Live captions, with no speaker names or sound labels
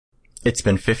It's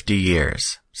been 50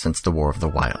 years since the War of the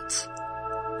Wilds,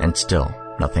 and still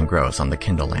nothing grows on the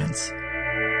Kindlelands.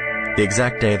 The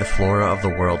exact day the flora of the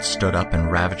world stood up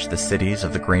and ravaged the cities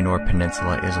of the Graynor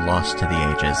Peninsula is lost to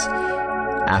the ages.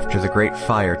 After the Great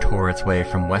Fire tore its way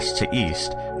from west to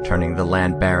east, turning the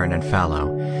land barren and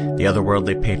fallow, the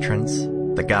otherworldly patrons,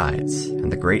 the guides,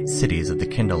 and the great cities of the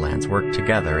Kindlelands worked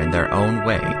together in their own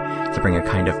way to bring a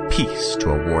kind of peace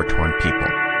to a war-torn people.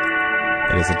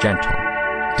 It is a gentle,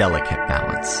 delicate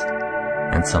balance,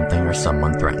 and something or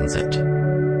someone threatens it.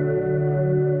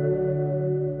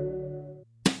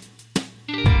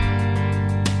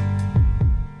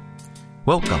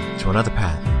 Welcome to Another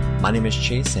Path. My name is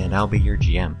Chase, and I'll be your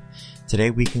GM. Today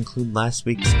we conclude last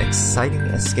week's exciting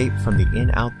escape from the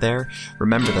inn out there.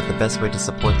 Remember that the best way to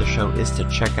support the show is to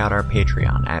check out our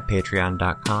Patreon at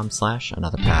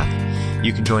patreon.com/anotherpath.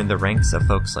 You can join the ranks of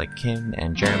folks like Kim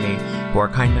and Jeremy, who are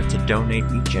kind enough to donate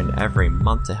each and every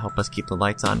month to help us keep the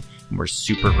lights on, and we're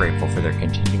super grateful for their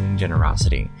continuing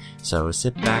generosity. So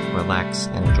sit back, relax,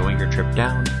 and enjoy your trip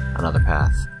down another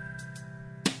path.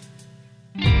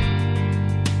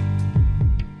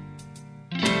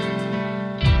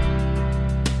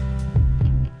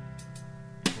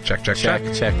 Check.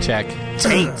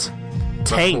 Taint.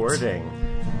 Recording.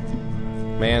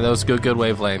 Man, those good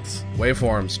wavelengths.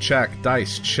 Waveforms, check.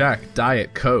 Dice, check.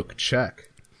 Diet Coke, check.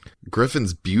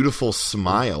 Griffin's beautiful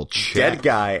smile, check. Dead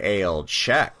guy ale,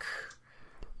 check.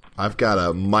 I've got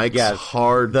a Mike's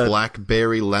hard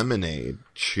blackberry lemonade,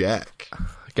 check.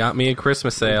 Got me a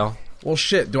Christmas ale. Well,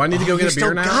 shit, do I need to go get a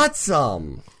beer now? You still got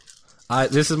some.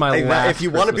 This is my last If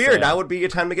you want a Christmas beer, ale. now would be your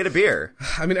time to get a beer.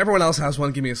 I mean, everyone else has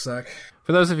one. Give me a sec.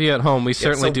 For those of you at home, we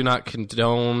certainly do not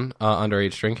condone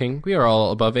underage drinking. We are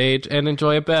all above age and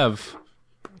enjoy a bev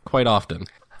quite often.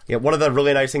 Yeah, one of the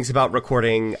really nice things about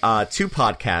recording two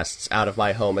podcasts out of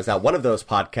my home is that one of those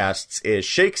podcasts is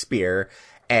Shakespeare,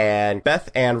 and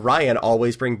Beth and Ryan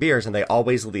always bring beers, and they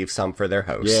always leave some for their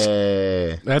host.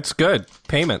 Yay. That's good.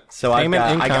 Payment. So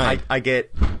Payment in kind. I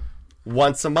get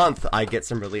once a month, I get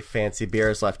some really fancy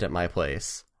beers left at my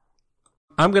place.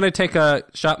 I'm going to take a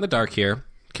shot in the dark here,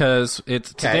 because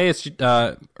today it's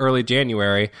early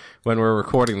January when we're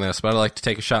recording this, but I'd like to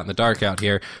take a shot in the dark out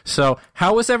here. So,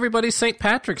 how was everybody's St.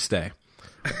 Patrick's Day?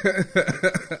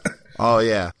 Oh,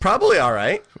 yeah. Probably all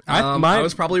right. I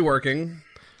was probably working.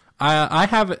 I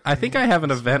think I have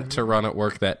an event to run at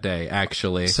work that day,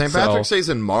 actually. St. Patrick's Day's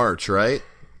in March, right?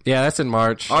 Yeah, that's in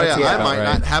March. Oh, That's yeah, I about might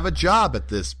right. not have a job at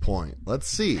this point. Let's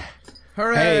see.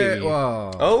 Hooray! Hey. Whoa.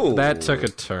 Oh. That took a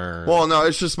turn. Well, no,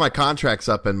 it's just my contract's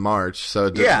up in March, so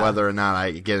just Yeah. whether or not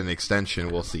I get an extension,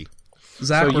 we'll see.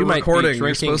 Zach, so we're you might recording. be You're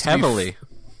drinking supposed to be heavily.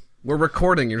 we're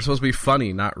recording. You're supposed to be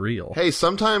funny, not real. Hey,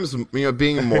 sometimes,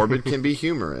 being morbid can be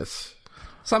humorous.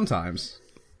 Sometimes.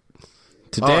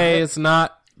 Today is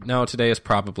not... No, today is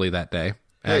probably that day.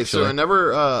 Hey, so actually. I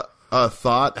never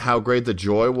thought how great the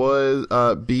joy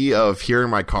would be of hearing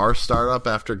my car start up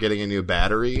after getting a new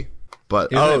battery.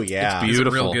 But Yeah. It's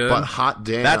beautiful. real good? But hot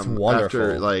damn, That's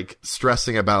wonderful. after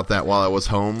stressing about that while I was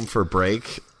home for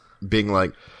break, being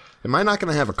like, am I not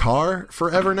going to have a car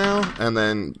forever now? And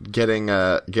then getting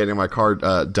my car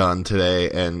done today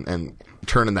and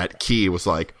turning that key was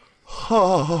like,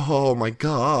 oh my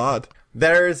god.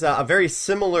 There's a very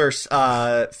similar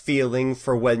feeling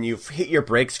for when you hit your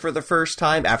brakes for the first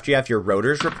time after you have your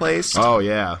rotors replaced. Oh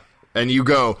yeah, and you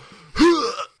go.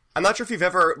 I'm not sure if you've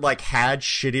ever had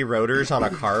shitty rotors on a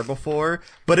car before,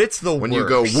 but it's the When worst. you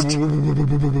go.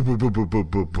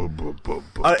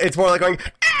 It's more like going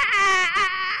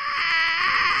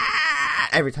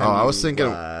every time. Oh, I was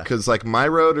thinking because my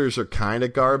rotors are kind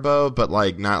of garbo, but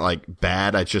not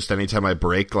bad. I just anytime I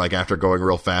brake, after going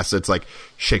real fast, it's like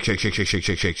shake. On this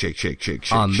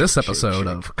shake, episode shake.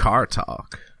 of Car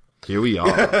Talk. Here we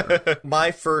are.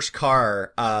 My first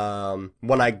car,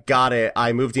 when I got it,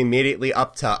 I moved immediately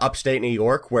up to upstate New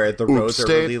York, where the roads are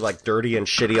Upstate. really dirty and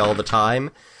shitty all the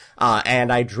time.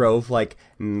 And I drove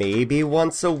maybe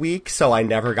once a week, so I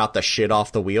never got the shit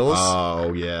off the wheels.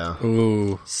 Oh yeah.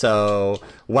 Ooh. So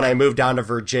when I moved down to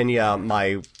Virginia,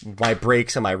 my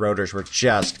brakes and my rotors were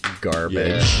just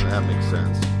garbage. Yeah, that makes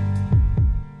sense.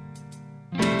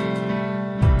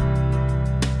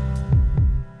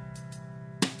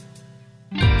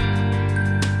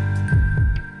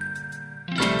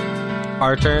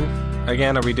 Our turn?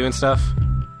 Again, are we doing stuff?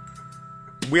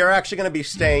 We are actually going to be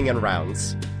staying in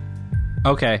rounds.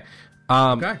 Okay.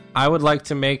 Okay. I would like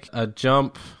to make a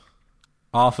jump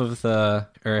off of the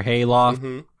hayloft.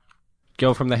 Mm-hmm.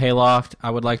 Go from the hayloft. I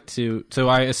would like to. So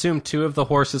I assume 2 of the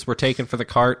horses were taken for the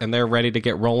cart, and they're ready to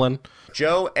get rolling.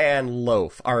 Joe and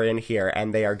Loaf are in here,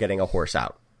 and they are getting a horse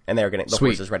out. And they are getting the Sweet.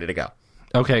 horse is ready to go.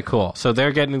 Okay, cool. So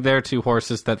they're getting their 2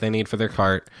 horses that they need for their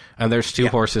cart, and there's 2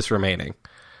 horses remaining.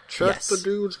 Check Yes. the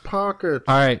dude's pocket.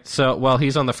 All right, so, well,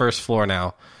 he's on the first floor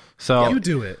now. So You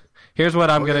do it. here's what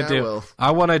I'm going I to do. will.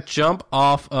 I want to jump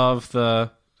off of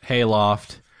the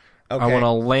hayloft. Okay. I want to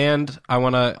land. I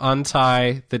want to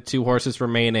untie the 2 horses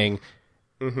remaining,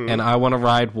 and I want to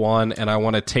ride one, and I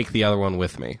want to take the other one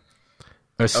with me,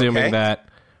 assuming Okay. that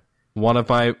one of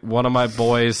my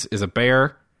boys is a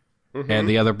bear, and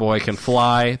the other boy can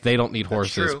fly. They don't need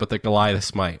horses, true. but the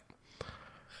Goliaths might.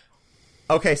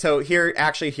 Okay, so here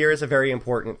is a very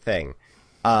important thing.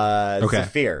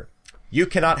 Zephyr, you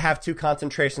cannot have 2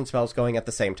 concentration spells going at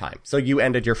the same time. So you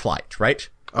ended your flight, right?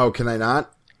 Oh, can I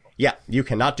not? Yeah, you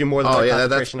cannot do more than Oh, one yeah,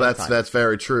 concentration at a time. that's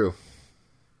very true.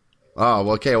 Oh,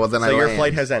 well, okay, well then So I your land,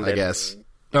 flight has ended. I guess.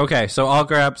 Okay, so I'll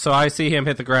grab. So I see him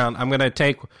hit the ground. I'm going to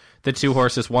take the 2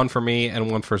 horses, one for me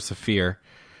and one for Zephyr.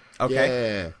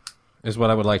 Okay. Yeah. Is what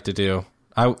I would like to do.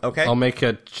 Okay. I'll make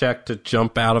a check to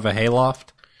jump out of a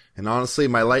hayloft. And honestly,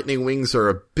 my lightning wings are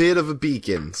a bit of a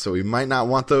beacon, so we might not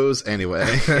want those anyway.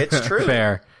 It's true.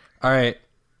 Fair. All right.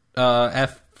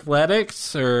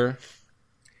 Athletics or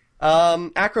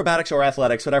Acrobatics or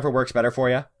athletics, whatever works better for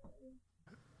you.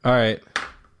 all right.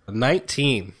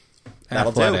 19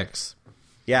 That'll do. athletics.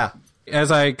 Yeah.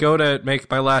 As I go to make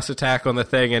my last attack on the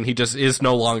thing, and he just is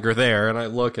no longer there, and I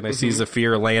look and I see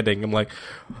Zephyr landing. I'm like,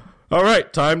 all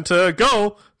right, time to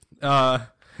go.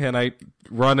 And I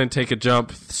run and take a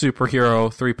jump, superhero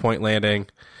 3-point landing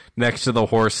next to the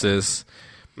horses.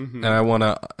 And I want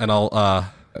to, and I'll,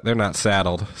 they're not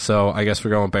saddled, so I guess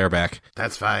we're going bareback.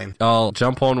 That's fine. I'll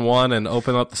jump on one and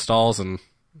open up the stalls and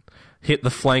hit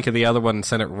the flank of the other one and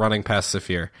send it running past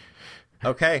Zephyr.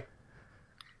 Okay.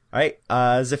 All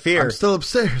right, Zephyr. I'm still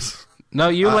upstairs. No,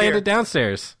 you landed here.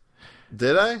 downstairs.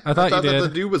 Did I? I thought you that did. the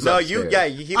dude was No, upstairs. he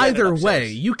landed Either upstairs. way,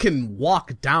 you can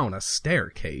walk down a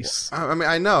staircase. I mean,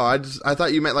 I know. I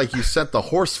thought you meant like you sent the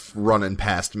horse running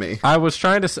past me. I was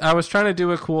trying to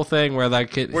do a cool thing where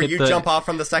like it Where hit you the, jump off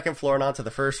from the second floor and onto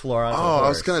the first floor onto the Oh, I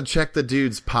was horse. gonna check the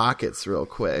dude's pockets real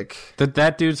quick.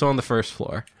 that dude's on the first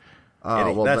floor.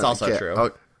 Oh, That's then- also okay. true.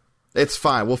 Oh, it's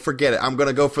fine. We'll forget it. I'm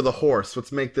gonna go for the horse.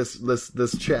 Let's make this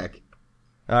check.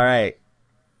 All right.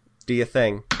 Do your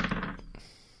thing.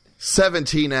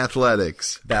 17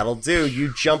 athletics. That'll do.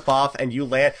 You jump off and you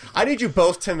land. I need you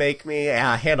both to make me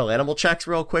handle animal checks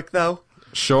real quick, though.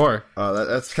 Sure. Oh,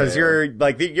 that's Because fair.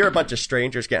 you're a bunch of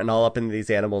strangers getting all up into these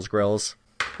animals' grills.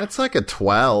 That's like a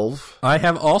 12. I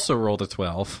have also rolled a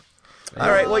 12. All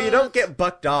right, well, you don't get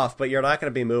bucked off, but you're not going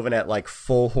to be moving at, like,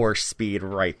 full horse speed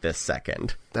right this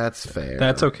second. That's fair.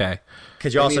 That's okay.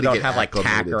 Because you They also need to don't get have, like, tack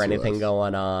acclimated or to anything us.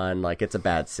 going on. Like, it's a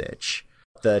bad sitch.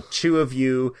 The 2 of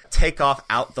you take off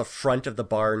out the front of the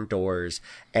barn doors,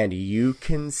 and you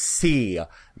can see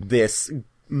this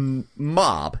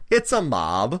mob. It's a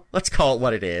mob. Let's call it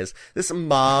what it is. This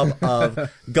mob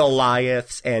of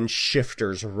Goliaths and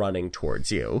shifters running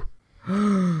towards you.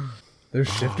 There's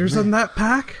shifters in that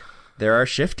pack? There are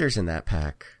shifters in that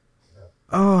pack.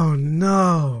 Oh,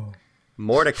 no.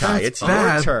 Mordecai, That's it's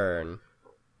bad. your turn.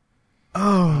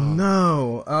 Oh,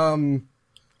 no.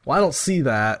 Well, I don't see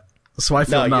that, so I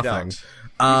feel No, you nothing. don't. You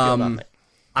feel nothing.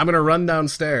 I'm gonna run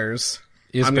downstairs.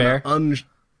 Is I'm Bear? gonna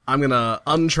I'm gonna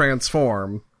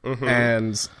untransform,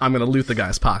 and I'm gonna loot the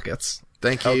guy's pockets.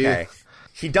 Thank you. Okay.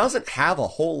 He doesn't have a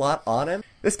whole lot on him.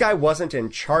 This guy wasn't in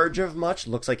charge of much.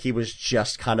 Looks like he was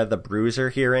just kind of the bruiser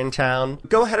here in town.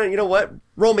 Go ahead and, you know what?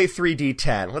 Roll me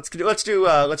 3d10. Let's do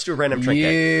a random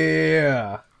trinket.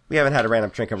 Yeah. We haven't had a random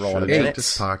trinket roll in a Check minute.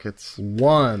 his pockets.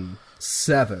 1,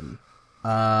 7,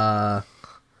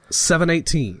 7,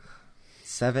 18.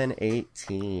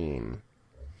 718.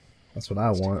 That's what I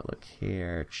want. Look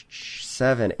here.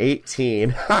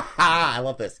 718. I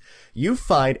love this. You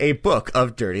find a book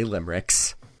of dirty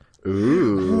limericks.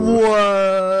 Ooh.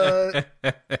 What?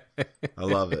 I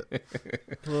love it.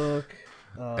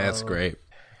 That's great.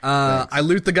 I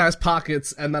loot the guy's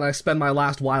pockets, and then I spend my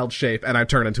last wild shape, and I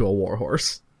turn into a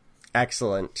warhorse.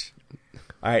 Excellent.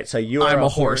 All right, so you are I'm a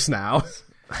horse now.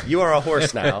 You are a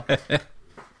horse now.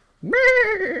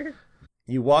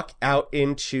 You walk out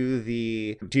into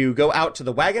the... Do you go out to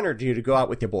the wagon, or do you go out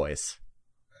with your boys?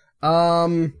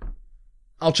 I'll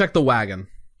check the wagon.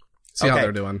 See how Okay.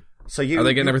 they're doing. So you Are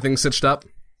they getting everything stitched up?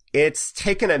 It's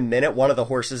taken a minute. One of the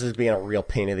horses is being a real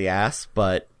pain in the ass,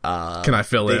 but Can I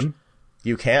fill in?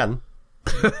 You can.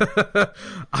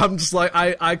 I'm just like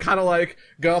I kind of like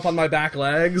go up on my back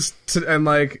legs and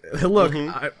like, hey, look,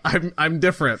 I'm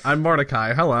different. I'm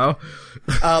Mordecai. Hello.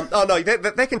 Oh no,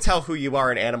 they can tell who you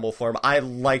are in animal form. I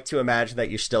like to imagine that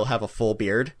you still have a full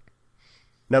beard.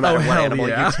 no matter what hell animal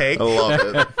yeah. you take. I love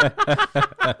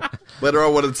it. Later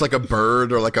on, when it's like a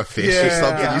bird or like a fish or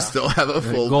something, Yeah. you still have a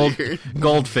full beard.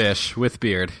 Goldfish with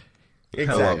beard.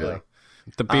 Exactly.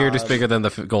 The beard is bigger than the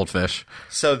goldfish.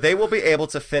 So they will be able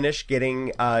to finish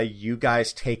getting you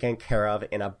guys taken care of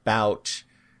in about...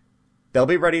 They'll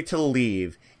be ready to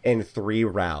leave in 3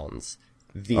 rounds.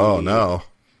 Oh, no.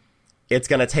 It's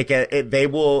going to take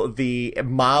the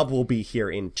mob will be here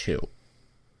in 2.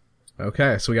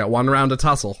 Okay, so we got 1 round to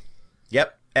tussle.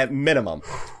 Yep, at minimum.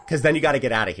 Because then you got to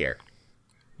get out of here.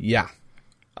 Yeah.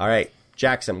 All right,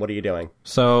 Jackson, what are you doing?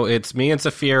 So it's me and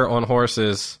Saphir on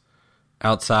horses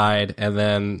outside, and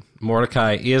then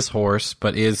Mordecai is horse,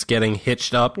 but is getting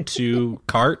hitched up to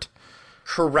cart.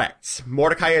 Correct.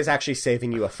 Mordecai is actually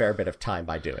saving you a fair bit of time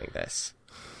by doing this.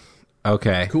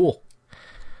 Okay. Cool.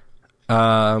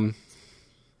 I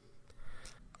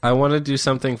want to do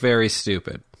something very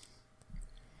stupid.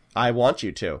 I want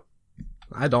you to.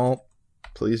 I don't.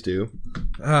 Please do.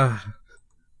 I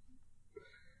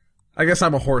guess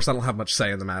I'm a horse. I don't have much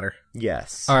say in the matter.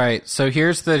 Yes. All right, so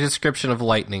here's the description of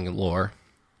lightning lore.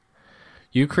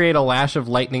 You create a lash of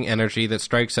lightning energy that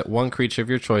strikes at one creature of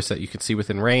your choice that you can see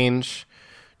within range.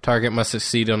 Target must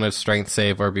succeed on a strength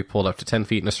save or be pulled up to 10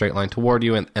 feet in a straight line toward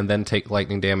you and then take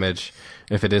lightning damage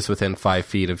if it is within 5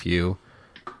 feet of you.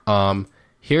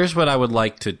 Here's what I would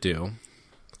like to do.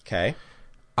 Okay.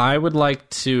 I would like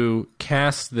to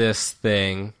cast this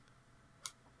thing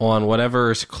on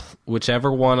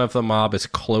whichever one of the mob is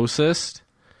closest,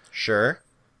 Sure.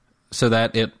 so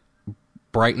that it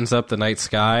brightens up the night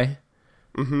sky.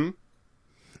 Mm-hmm.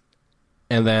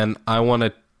 And then I want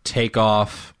to take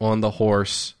off on the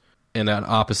horse in an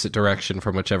opposite direction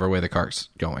from whichever way the cart's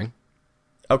going.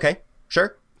 Okay.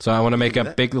 Sure. So I want to make a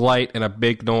that. big light and a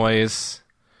big noise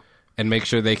and make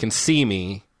sure they can see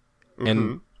me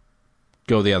and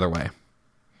go the other way.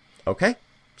 Okay.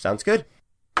 Sounds good.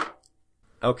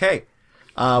 Okay.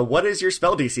 What is your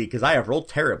spell DC? Because I have rolled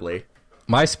terribly.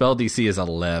 My spell DC is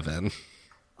 11.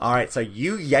 All right, so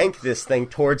you yank this thing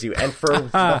towards you, and for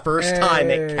the first time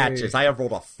it catches. I have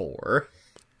rolled a 4.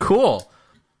 Cool.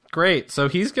 Great. So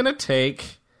he's going to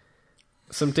take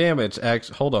some damage.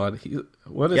 Hold on.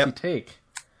 What does he take?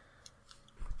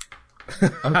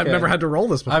 Okay. I've never had to roll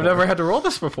this before. I've never had to roll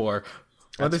this before.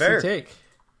 What That's does fair. he take?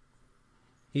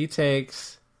 He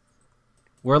takes...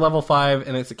 We're level 5,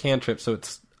 and it's a cantrip, so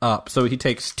it's up. So he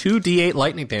takes 2d8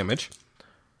 lightning damage.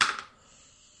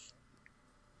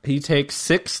 He takes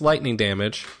 6 lightning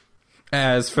damage,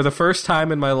 as for the first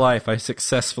time in my life, I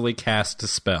successfully cast a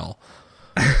spell.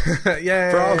 Yay!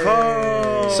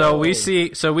 Bravo! So we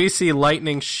see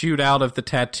lightning shoot out of the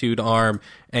tattooed arm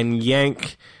and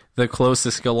yank the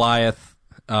closest Goliath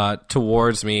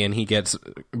towards me, and he gets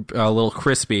a little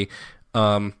crispy.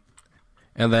 And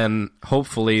then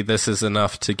hopefully this is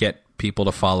enough to get people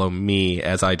to follow me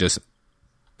as I just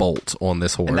bolt on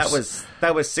this horse. And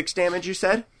that was 6 damage, you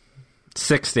said?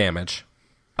 6 damage.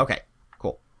 Okay,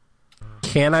 cool.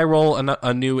 Can I roll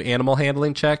a new animal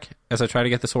handling check as I try to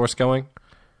get this horse going?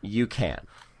 You can.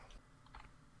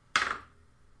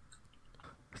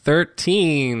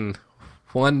 13.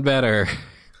 One better.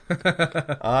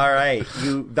 All right.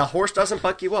 The horse doesn't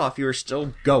buck you off. You're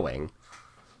still going.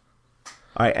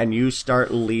 All right, and you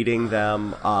start leading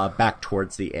them back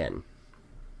towards the inn.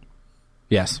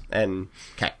 Yes. And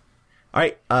okay. All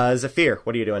right, Zephyr,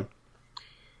 what are you doing?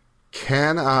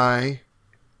 Can I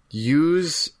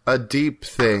use a deep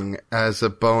thing as a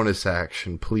bonus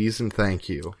action, please and thank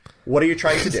you? What are you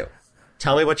trying to do?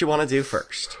 Tell me what you want to do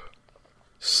first.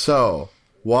 So,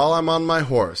 while I'm on my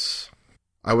horse,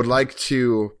 I would like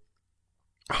to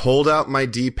hold out my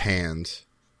deep hand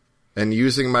and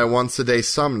using my once-a-day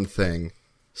summon thing,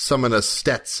 summon a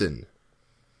Stetson,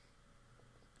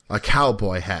 a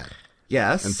cowboy hat,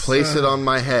 Yes. and place it on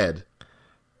my head.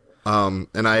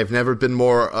 And I have never been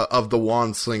more of the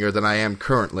wand slinger than I am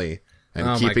currently. And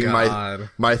Oh my keeping God.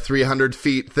 my 300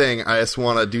 feet thing, I just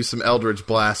want to do some Eldritch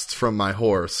blasts from my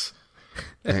horse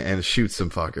and shoot some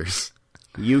fuckers.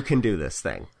 You can do this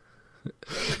thing.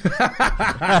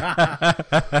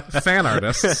 Fan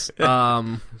artists.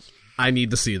 I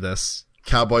need to see this.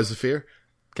 Cowboys of Fear?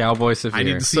 Cowboy Saphir. I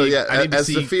need to see. So, yeah, I need to as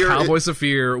see Zephyr- Cowboy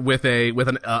Saphir with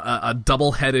a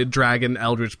double-headed dragon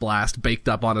Eldritch Blast baked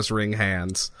up on his ring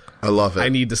hands. I love it. I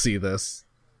need to see this.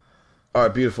 All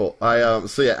right, beautiful.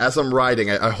 So yeah, as I'm riding,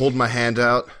 I hold my hand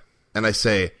out and I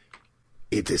say,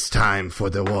 "It is time for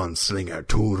the one slinger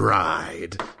to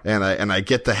ride." And I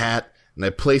get the hat and I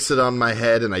place it on my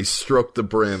head and I stroke the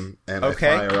brim and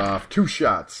Okay. I fire off 2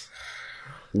 shots.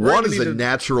 One is a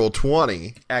natural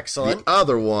 20. Excellent. The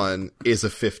other one is a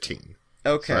 15.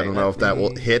 Okay. So I don't know if that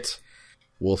will hit.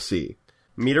 We'll see.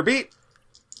 Meter beat.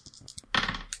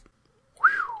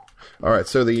 All right,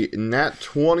 so the nat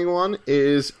 21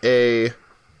 is a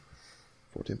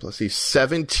 14 plus C,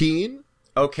 17.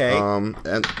 Okay. And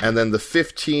then the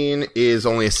 15 is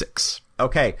only a 6.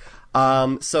 Okay.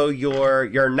 So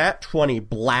your nat 20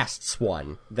 blasts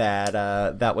one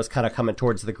that was kind of coming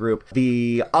towards the group.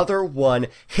 The other one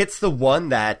hits the one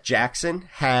that Jackson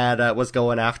was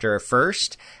going after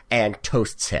first and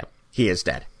toasts him. He is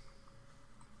dead.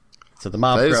 So the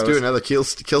mob Did I grows. just do another kill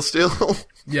steal?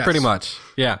 Yes. Pretty much.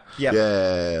 Yeah. Yep.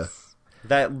 Yeah.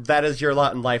 That is your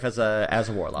lot in life as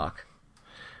a warlock.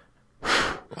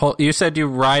 Well, you said you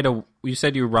ride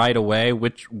away.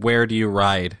 Where do you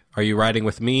ride? Are you riding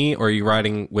with me, or are you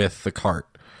riding with the cart?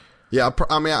 Yeah,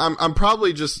 I'm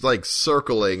probably just like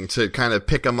circling to kind of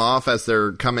pick them off as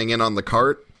they're coming in on the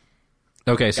cart.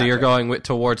 Okay, so you're going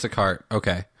towards the cart.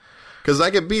 Okay. Because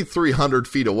I could be 300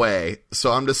 feet away,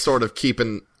 so I'm just sort of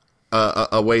keeping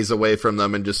a ways away from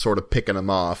them and just sort of picking them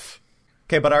off.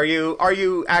 Okay, but are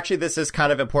you actually, this is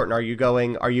kind of important. Are you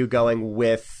going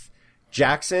with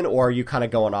Jackson, or are you kind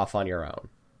of going off on your own?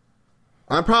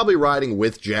 I'm probably riding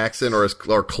with Jackson or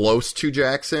close to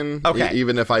Jackson. Okay.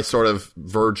 Even if I sort of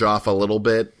verge off a little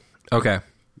bit. Okay.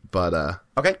 But,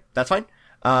 Okay, that's fine.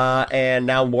 And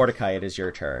now Mordecai, it is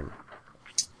your turn.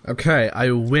 Okay,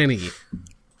 I whinny.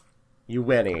 You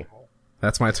whinny.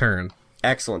 That's my turn.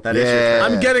 Excellent. That is your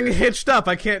turn. I'm getting hitched up.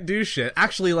 I can't do shit.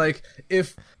 Actually, like,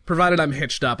 provided I'm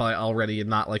hitched up already and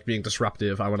not, like, being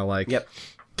disruptive, I want to, like, Yep.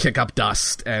 kick up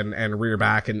dust and rear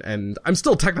back, and I'm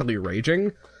still technically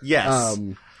raging. Yes.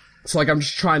 So, like, I'm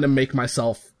just trying to make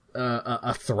myself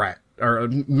a threat, or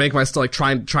make myself, like,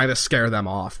 trying to scare them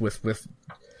off with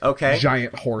Okay.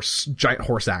 giant horse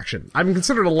action. I'm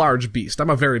considered a large beast. I'm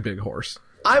a very big horse.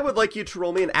 I would like you to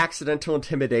roll me an accidental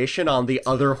intimidation on the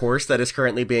other horse that is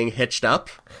currently being hitched up.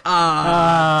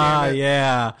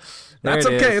 Yeah. There That's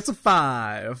it okay. is. It's a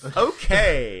 5.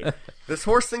 Okay. This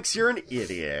horse thinks you're an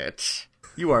idiot.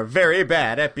 You are very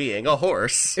bad at being a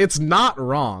horse. It's not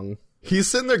wrong. he's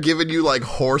sitting there giving you, like,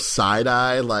 horse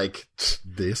side-eye, like,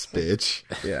 this bitch.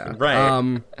 Yeah.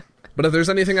 Right. But if there's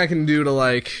anything I can do to,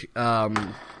 like,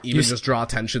 even just draw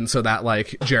attention so that,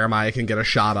 like, Jeremiah can get a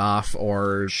shot off,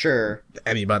 or Sure.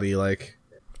 anybody, like...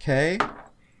 Okay.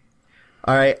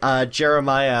 All right.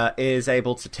 Jeremiah is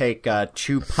able to take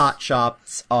 2 pot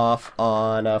shots off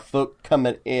on folk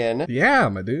coming in. Yeah,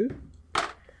 my dude.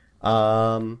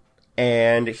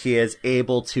 And he is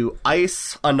able to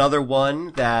ice another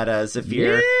one that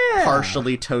Zephyr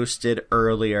partially toasted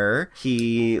earlier.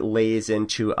 He lays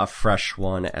into a fresh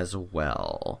one as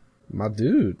well. My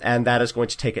dude. And that is going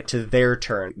to take it to their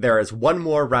turn. There is one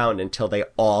more round until they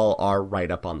all are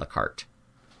right up on the cart.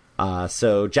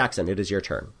 So, Jackson, it is your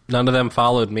turn. None of them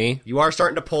followed me. You are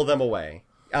starting to pull them away.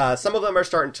 Some of them are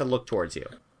starting to look towards you.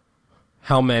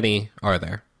 How many are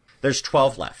there? There's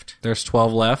 12 left. There's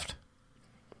 12 left.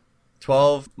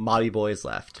 12 mobby boys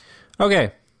left.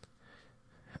 Okay.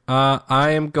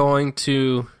 I am going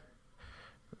to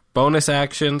bonus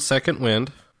action Second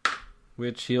Wind,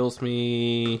 which heals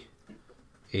me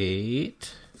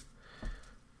 8.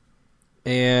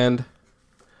 And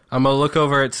I'm going to look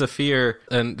over at Zephyr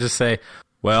and just say,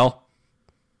 well,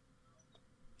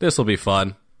 this will be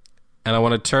fun. And I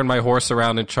want to turn my horse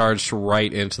around and charge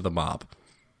right into the mob.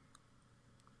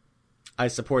 I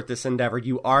support this endeavor.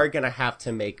 You are going to have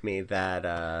to make me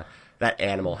that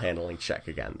animal handling check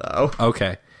again, though.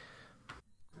 Okay.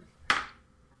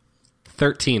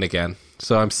 13 again.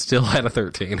 So I'm still at a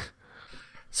 13.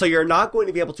 So you're not going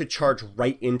to be able to charge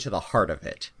right into the heart of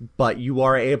it, but you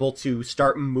are able to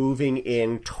start moving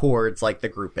in towards, like, the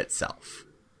group itself.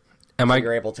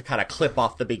 You're able to kind of clip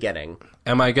off the beginning.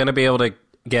 Am I going to be able to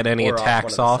get any Or off attacks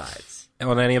one of the off sides.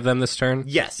 on any of them this turn?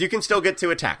 Yes, you can still get 2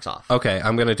 attacks off. Okay,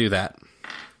 I'm going to do that.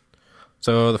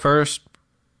 So the first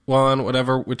one,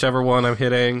 whichever one I'm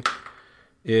hitting,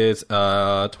 is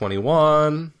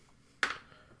 21.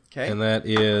 Okay. And that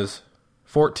is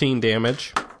 14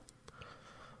 damage.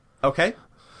 Okay.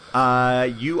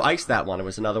 You iced that one. It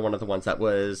was another one of the ones that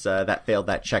was that failed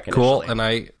that check initially. Cool.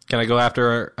 And can I go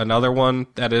after another one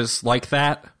that is like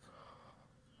that?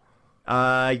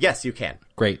 Yes, you can.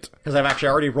 Great. Because I've actually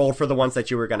already rolled for the ones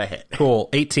that you were going to hit. Cool.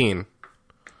 18.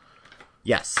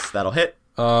 Yes, that'll hit.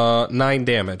 9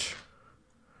 damage.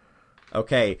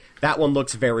 Okay, that one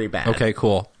looks very bad. Okay,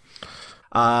 cool.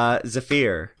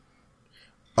 Zephyr.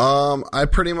 I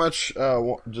pretty much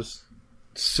just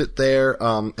sit there,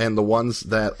 and the ones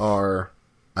that are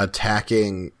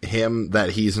attacking him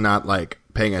that he's not, like,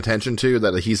 paying attention to,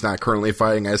 that he's not currently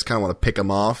fighting, I just kind of want to pick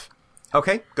him off.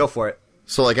 Okay, go for it.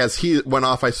 So, like, as he went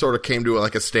off, I sort of came to,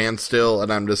 like, a standstill,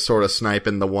 and I'm just sort of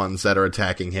sniping the ones that are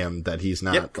attacking him that he's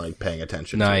not, like, paying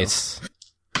attention to. Nice.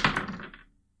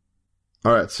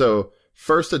 All right, so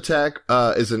first attack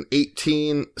is an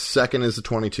 18, second is a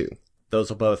 22. Those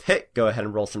will both hit. Go ahead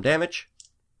and roll some damage.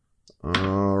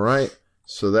 All right,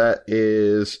 so that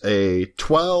is a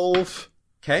 12,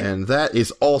 Okay. and that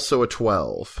is also a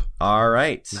 12. All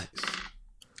right. Nice.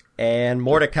 And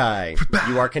Mordecai,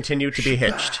 you are continued to be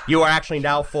hitched. You are actually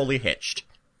now fully hitched.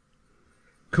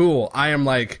 Cool. I'm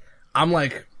like,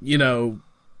 you know,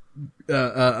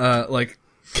 like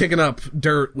kicking up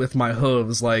dirt with my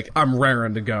hooves. Like, I'm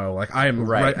raring to go. Like, I am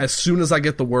right. As soon as I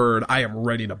get the word, I am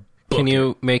ready to book Can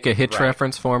you it. make a Hitch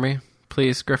reference for me,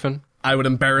 please, Griffin? I would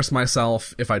embarrass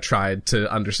myself if I tried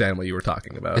to understand what you were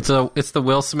talking about. It's the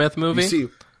Will Smith movie?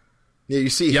 You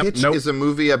see, Hitch is a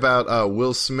movie about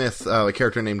Will Smith, a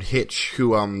character named Hitch,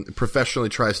 who professionally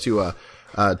tries to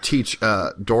teach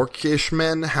dorkish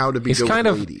men how to be good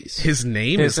with ladies. His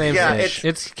name is Hitch.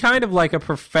 It's kind of like a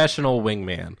professional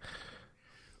wingman.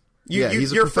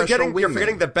 You're forgetting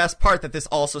the best part, that this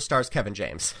also stars Kevin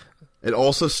James. It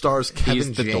also stars Kevin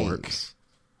He's the James.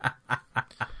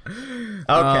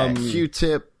 Okay.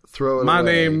 Q-tip, throw it away. My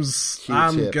name's... Q-tip,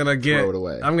 I'm gonna get... throw it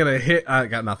away. I'm gonna hit... I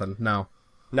got nothing. No.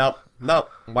 Nope.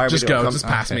 Why are Just we doing go. this? Just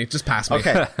pass me. Just pass me.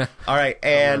 Okay. All right.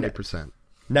 And 100%.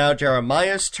 now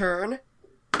Jeremiah's turn.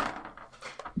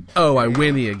 Oh, I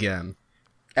whinny again.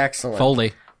 Excellent.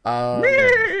 Foley.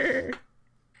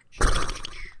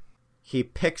 He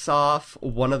picks off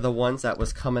one of the ones that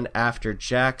was coming after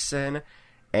Jackson,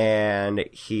 and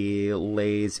he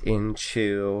lays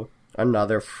into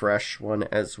another fresh one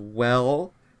as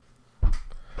well.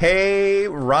 Hey,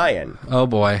 Ryan. Oh,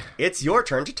 boy. It's your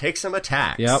turn to take some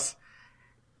attacks. Yep.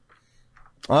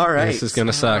 All right. This is going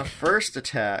to suck. First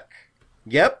attack.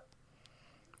 Yep.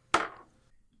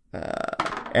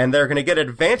 And they're going to get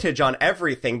advantage on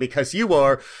everything because you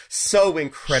are so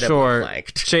incredibly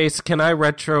flanked. Chase,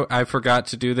 I forgot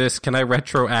to do this. Can I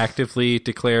retroactively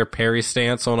declare parry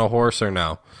stance on a horse or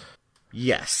no?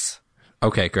 Yes.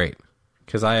 Okay, great.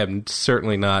 Because I am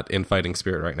certainly not in fighting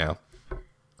spirit right now.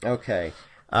 Okay.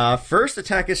 First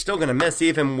attack is still going to miss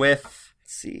even with...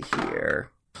 Let's see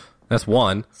here. That's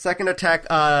one. Second attack,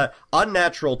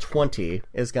 unnatural 20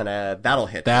 is going to... That'll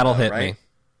hit. That'll hit right?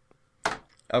 me.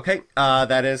 Okay,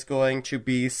 that is going to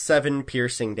be 7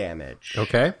 piercing damage.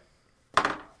 Okay.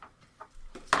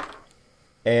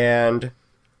 And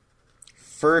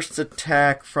first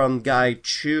attack from Guy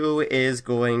Chu is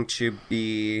going to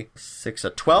be 6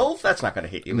 of 12. That's not going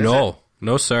to hit you, is it?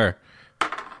 No, sir.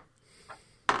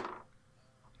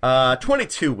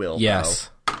 22 will, yes.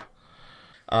 though.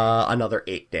 Another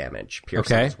 8 damage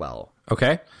piercing as well.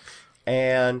 Okay.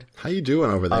 And how you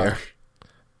doing over there?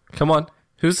 Come on.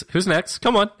 Who's next?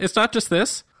 Come on. It's not just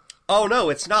this. Oh, no,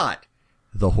 it's not.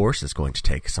 The horse is going to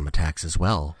take some attacks as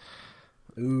well.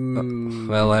 Ooh.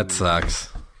 Well, that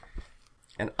sucks.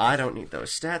 And I don't need those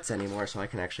stats anymore, so I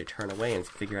can actually turn away and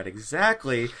figure out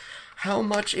exactly how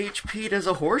much HP does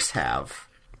a horse have.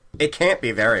 It can't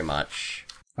be very much.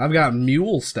 I've got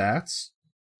mule stats.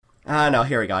 No,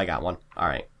 here we go. I got one. All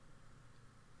right.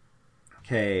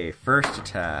 Okay, first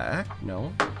attack.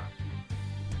 No.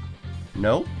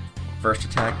 Nope. First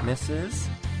attack misses.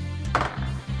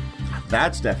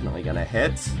 That's definitely gonna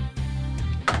hit.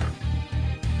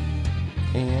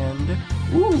 And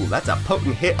ooh, that's a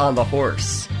potent hit on the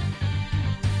horse.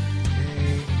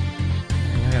 Okay.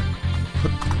 I gotta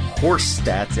put horse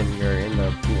stats in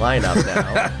the lineup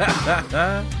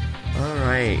now. All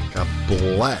right. God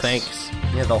bless. Thanks.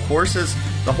 Yeah, the horse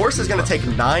is gonna take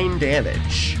 9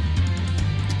 damage.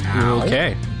 Ow.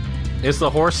 Okay. Is the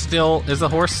horse still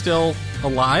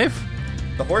alive?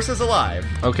 The horse is alive.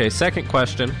 Okay, second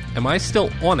question. Am I still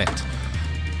on it?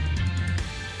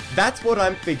 That's what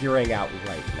I'm figuring out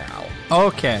right now.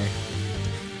 Okay.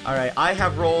 Alright, I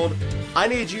have rolled. I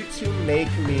need you to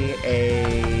make me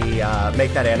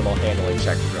make that animal handling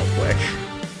check real quick.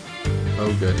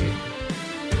 Oh, goody.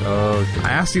 Oh, goody.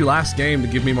 I asked you last game to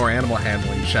give me more animal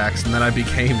handling checks, and then I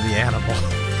became the animal.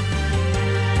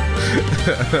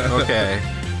 Okay.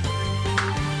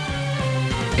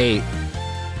 8.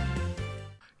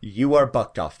 You are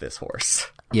bucked off this horse.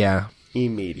 Yeah.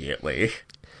 Immediately.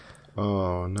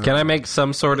 Oh, no. Can I make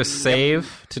some sort of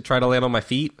save to try to land on my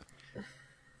feet?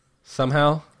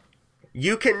 Somehow?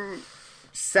 You can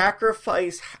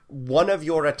sacrifice one of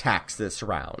your attacks this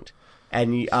round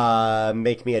and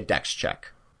make me a dex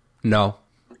check. No.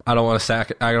 I don't want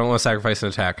to sacrifice an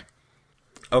attack.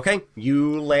 Okay,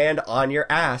 you land on your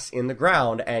ass in the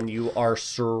ground and you are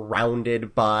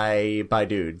surrounded by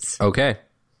dudes. Okay.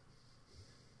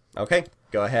 Okay,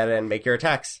 Go ahead and make your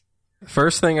attacks.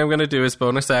 First thing I'm going to do is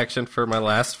bonus action for my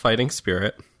last fighting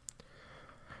spirit.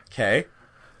 Okay.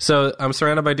 So I'm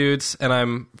surrounded by dudes, and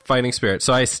I'm fighting spirit.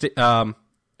 So am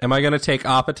I going to take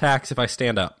op attacks if I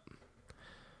stand up?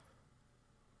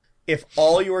 If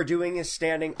all you are doing is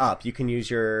standing up, you can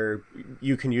use your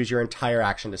entire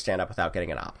action to stand up without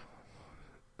getting an op.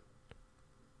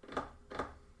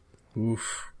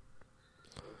 Oof.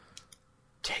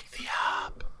 Take the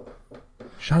op.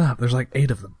 Shut up. There's like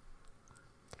 8 of them.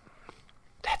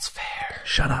 That's fair.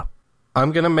 Shut up.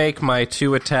 I'm going to make my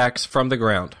 2 attacks from the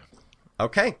ground,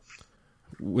 Okay.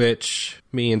 which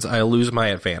means I lose my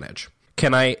advantage.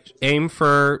 Can I aim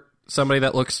for somebody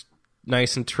that looks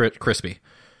nice and crispy?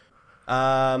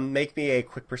 Make me a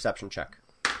quick perception check.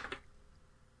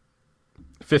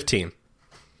 15.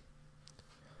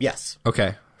 Yes.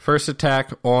 Okay. First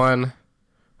attack on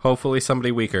hopefully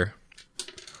somebody weaker.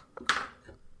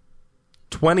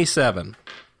 27.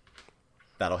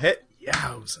 That'll hit.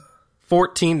 Yowza.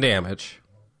 14 damage.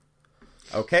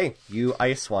 Okay. You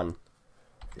ice one.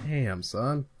 Damn,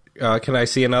 son. Can I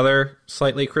see another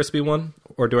slightly crispy one?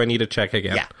 Or do I need to check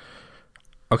again? Yeah.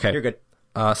 Okay. You're good.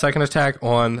 Second attack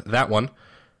on that one.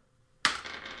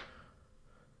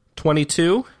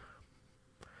 22.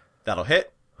 That'll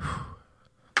hit.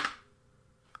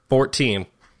 14.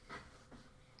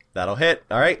 That'll hit.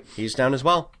 All right. He's down as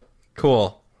well.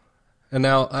 Cool. And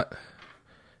now...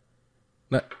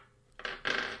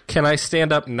 can I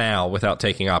stand up now without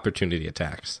taking opportunity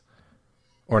attacks?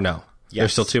 Or no? Yes.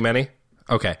 There's still too many?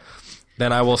 Okay.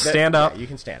 Then I will stand up. Yeah, you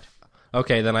can stand.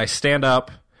 Okay, then I stand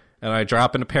up, and I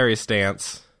drop into parry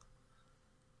stance,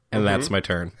 and that's my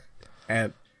turn.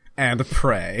 And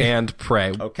pray. And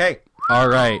pray. Okay. All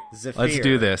right, Zephyr. let's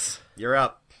do this. You're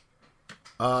up.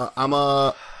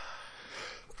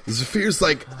 Zephyr's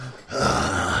like,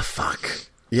 fuck.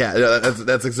 Yeah,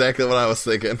 that's exactly what I was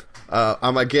thinking.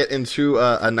 I'm gonna get into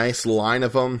a nice line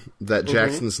of them that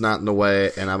Jackson's not in the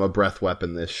way, and I'm a breath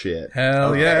weapon this shit.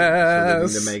 Hell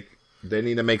yes. So they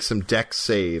need to make some dex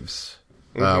saves.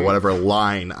 Whatever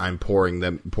line I'm pouring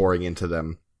into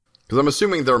them, because I'm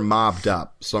assuming they're mobbed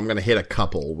up. So I'm gonna hit a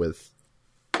couple with.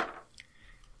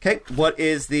 Okay. What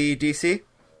is the DC?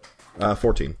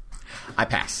 14. I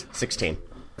pass. 16.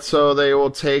 So they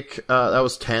will take. That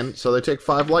was 10. So they take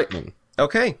 5 lightning.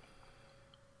 Okay.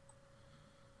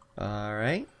 All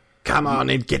right. Come on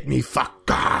and get me,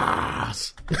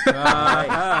 fuckers!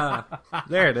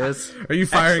 There it is. Are you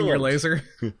firing your Excellent. laser?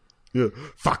 Yeah,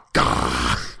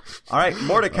 fucker! All right,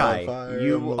 Mordecai. fire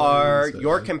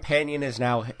Your companion is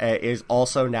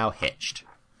also now hitched.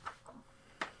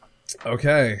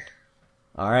 Okay.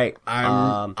 All right.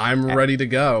 I'm ready to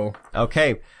go.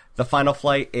 Okay. The final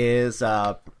flight is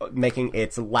making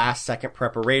its last second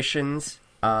preparations.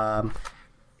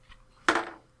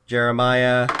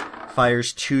 Jeremiah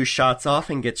fires 2 shots off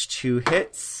and gets 2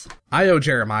 hits. I owe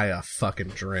Jeremiah a fucking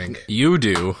drink. You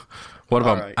do. What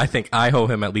about... right. I think I owe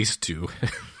him at least 2.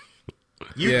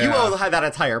 You owe that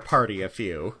entire party a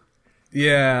few.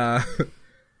 Yeah.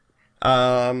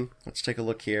 Let's take a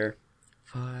look here.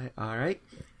 All right.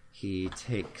 He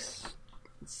takes...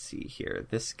 Let's see here.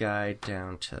 This guy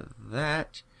down to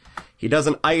that. He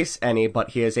doesn't ice any, but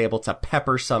he is able to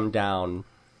pepper some down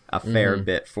a fair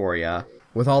bit for you.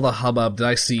 With all the hubbub, did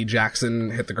I see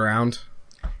Jackson hit the ground?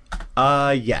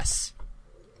 Yes.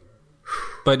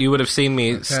 But you would have seen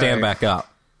me stand back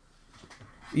up.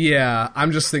 Yeah,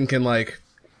 I'm just thinking like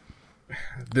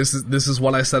this is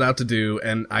what I set out to do,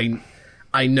 and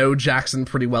I know Jackson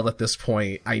pretty well at this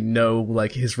point. I know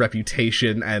like his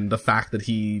reputation and the fact that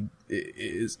he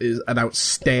is an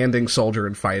outstanding soldier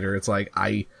and fighter. It's like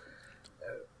I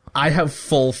have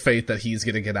full faith that he's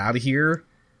gonna get out of here.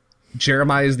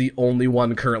 Jeremiah is the only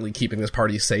one currently keeping this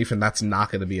party safe, and that's not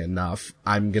going to be enough.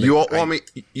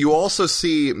 You also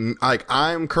see, like,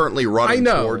 I'm currently running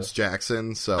towards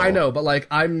Jackson, so I know, but like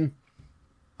I'm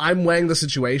weighing the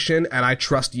situation, and I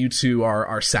trust you two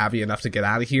are savvy enough to get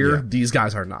out of here. Yeah. These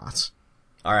guys are not.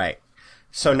 All right,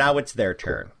 so now it's their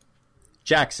turn.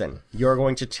 Jackson, you're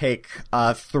going to take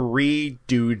 3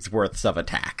 dudes worths of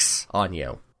attacks on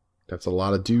you. That's a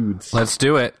lot of dudes. Let's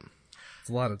do it. It's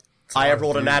a lot of. I have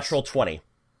rolled a natural 20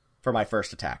 for my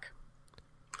first attack.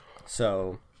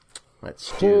 So,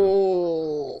 let's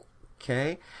do...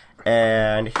 Okay.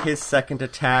 And his second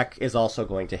attack is also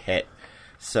going to hit.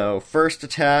 So, first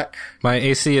attack... My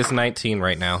AC is 19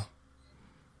 right now.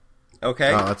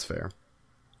 Okay. Oh, that's fair.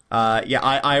 Yeah,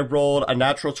 I rolled a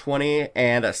natural 20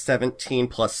 and a 17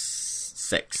 plus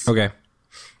 6. Okay.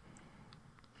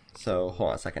 So,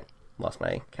 hold on a second. Lost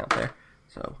my count there.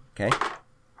 So, okay.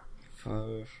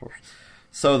 5, 4,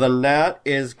 So the nat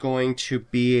is going to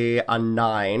be a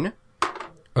 9.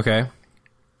 Okay.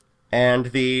 And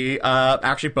the,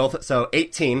 actually both, so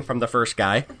 18 from the first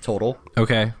guy, total.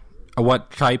 Okay.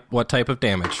 What type of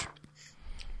damage?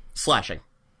 Slashing.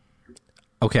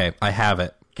 Okay, I have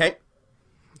it. Okay.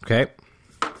 Okay.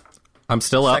 I'm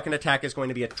still up. Second attack is going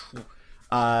to be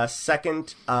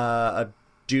a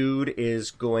dude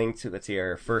is going to, let's see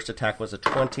here, first attack was a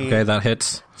 20. Okay, that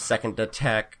hits. Second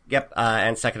attack,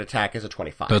 and second attack is a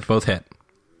 25. Those both hit.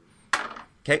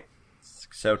 Okay.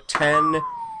 So 10,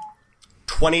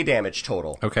 20 damage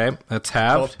total. Okay, that's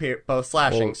halved. Both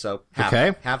slashing, so half,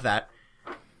 Okay. half that.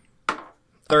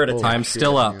 Third attack. I'm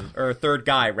still up. Or third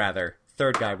guy, rather.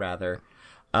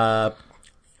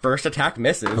 First attack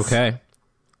misses. Okay,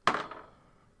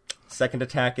 Second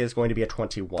attack is going to be a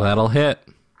 21. that'll hit.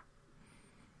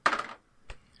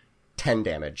 10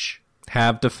 damage.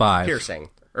 Halved to 5. Piercing.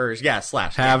 Or,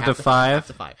 slash. Half to 5. Half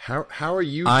to 5. How are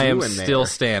you I doing am there? still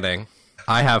standing.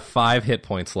 I have 5 hit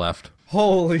points left.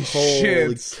 Holy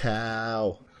Holy shit.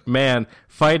 cow. Man,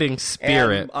 fighting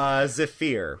spirit. And,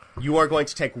 Zephyr, you are going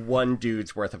to take one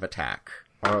dude's worth of attack.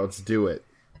 All right, let's do it.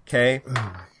 Okay?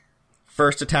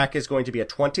 First attack is going to be a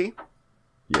 20.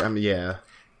 Yeah.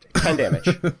 10 damage.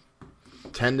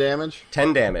 10 damage?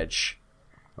 10 damage.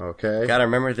 Okay. Gotta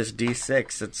remember this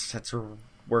D6. It's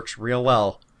works real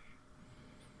well.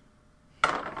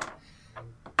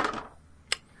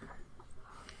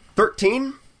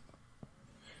 13?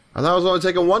 I thought I was only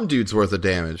taking one dude's worth of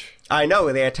damage. I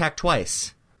know, they attack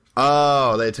twice.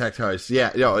 Oh, they attacked twice. Yeah.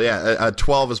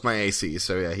 12 is my AC,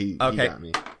 so yeah, he got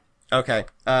me. Okay,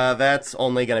 that's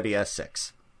only gonna be a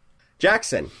 6.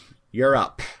 Jackson, you're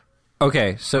up.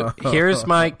 Okay, so here's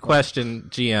my question,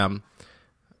 GM.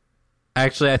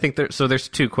 Actually, I think there's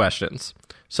 2 questions.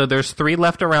 So there's 3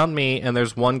 left around me, and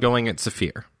there's 1 going at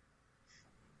Zephyr.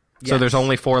 So there's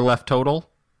only 4 left total?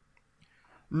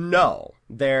 No,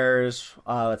 there's,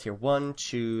 let's hear, 1,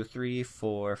 2, 3,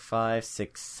 4, 5,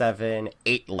 6, 7,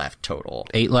 8 left total.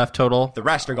 8 left total? The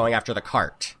rest are going after the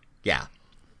cart. Yeah.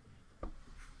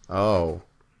 Oh.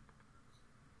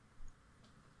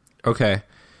 Okay.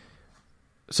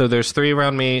 So there's 3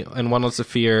 around me, and 1 on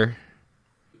Zephyr.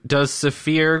 Does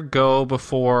Zephyr go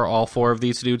before all 4 of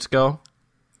these dudes go?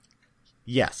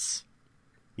 Yes.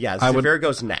 Yeah, Zephyr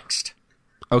goes next.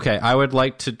 Okay, I would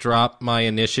like to drop my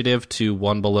initiative to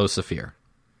 1 below Zephyr.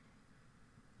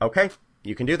 Okay,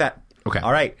 you can do that. Okay.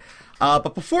 All right.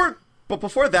 But before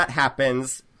that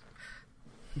happens,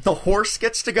 the horse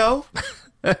gets to go.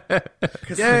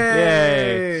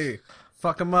 Yay!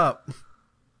 Fuck him up.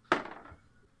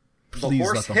 Please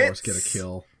horse let the horse get a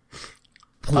kill.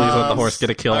 Please let the horse get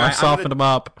a kill. all right, I've softened him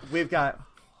up. We've got...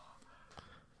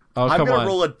 Oh, I'm come going on. to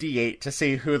roll a d8 to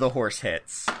see who the horse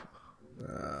hits.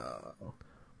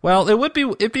 Well,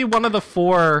 it'd be one of the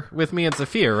 4 with me and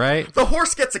Zephyr, right? The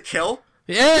horse gets a kill.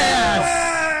 Yes!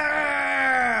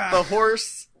 The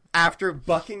horse, after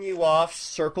bucking you off,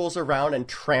 circles around and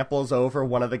tramples over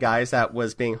one of the guys that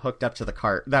was being hooked up to the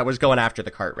cart. That was going after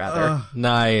the cart, rather.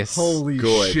 Nice. Holy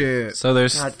Good. shit. So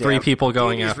there's God 3 damn. people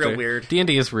going D&D is after. real weird.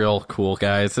 D&D is real cool,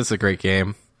 guys. This is a great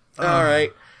game. All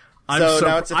right.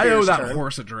 Now it's I owe Zephyr's that turn.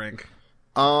 horse a drink.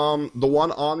 The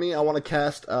one on me, I want to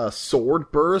cast a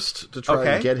Sword Burst to try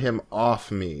Okay. and get him off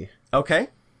me. Okay.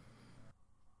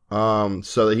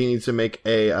 So that he needs to make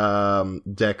a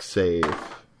dex save.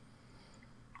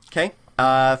 Okay.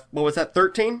 What was that?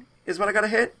 13 is what I got to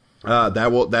hit?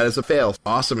 That is a fail.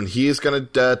 Awesome, and he is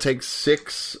gonna take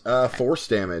 6 force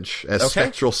damage as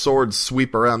spectral swords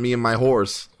sweep around me and my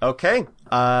horse. Okay.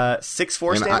 6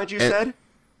 force damage, you said?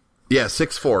 Yeah,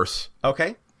 6 force.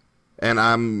 Okay. And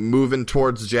I'm moving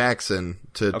towards Jackson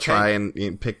to try and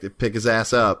pick his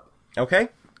ass up. Okay.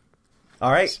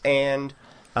 All right. And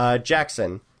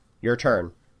Jackson, your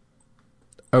turn.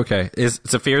 Okay. Is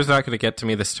Zephyr's not going to get to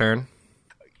me this turn?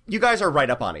 You guys are right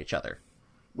up on each other.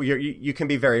 You can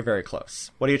be very, very close.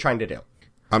 What are you trying to do?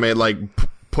 I mean, like,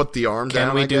 put the arm down,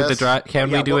 Can we I do guess. the drive? Can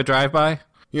we do a drive-by?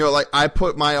 You know, like, I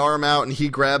put my arm out and he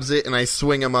grabs it and I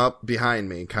swing him up behind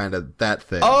me, kind of that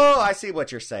thing. Oh, I see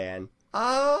what you're saying.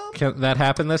 Can that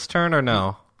happen this turn or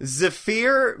no?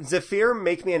 Zephyr,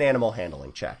 make me an animal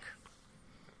handling check.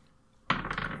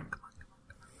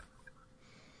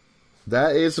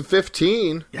 That is a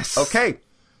 15. Yes. Okay.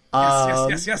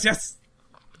 Yes.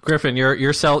 Griffin, you're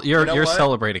what?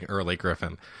 celebrating early,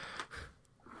 Griffin.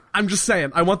 I'm just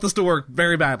saying, I want this to work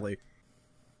very badly.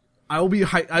 I will be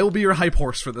your hype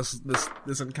horse for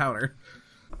this encounter.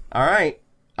 All right.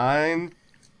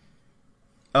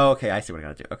 Okay, I see what I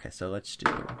gotta do. Okay, so let's do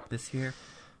this here.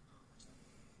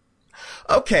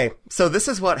 Okay, so this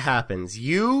is what happens.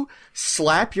 You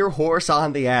slap your horse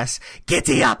on the ass.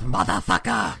 Giddy up,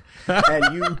 motherfucker!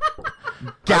 And you I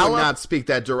would gallop. not speak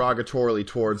that derogatorily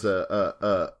towards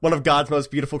One of God's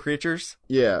most beautiful creatures.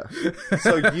 yeah.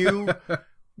 So you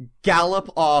gallop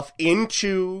off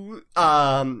into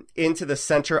the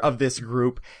center of this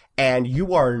group, and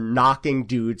you are knocking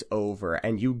dudes over,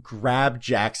 and you grab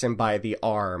Jackson by the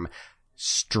arm.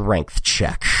 Strength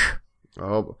check.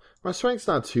 Oh, my strength's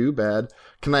not too bad.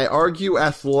 Can I argue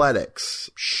athletics?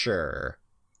 Sure.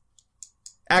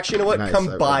 Actually, you know what? Nice.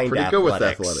 Combined I'm pretty athletics. good with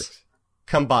athletics.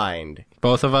 Combined.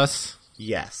 Both of us?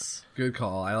 Yes. Good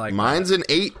call. I like Mine's an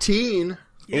 18. that.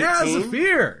 Yeah, 18?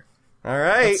 Zafir. All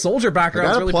right. Soldier I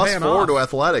background's got a really plus paying 4 off. to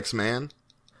athletics, man.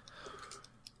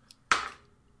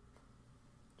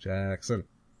 Jackson.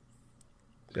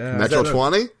 Natural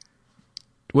 20?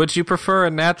 Would you prefer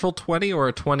a natural 20 or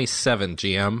a 27,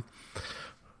 GM?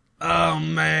 Oh,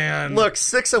 man. Look,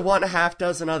 6 of one, half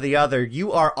dozen of the other.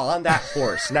 You are on that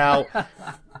horse. Now,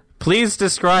 Please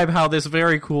describe how this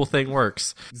very cool thing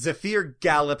works. Zafir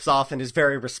gallops off and is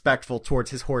very respectful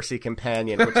towards his horsey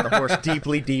companion, which the horse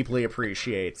deeply, deeply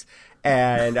appreciates.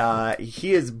 And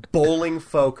he is bowling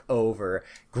folk over,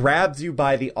 grabs you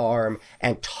by the arm,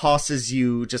 and tosses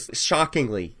you just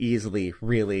shockingly easily,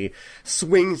 really,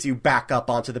 swings you back up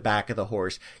onto the back of the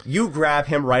horse. You grab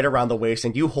him right around the waist,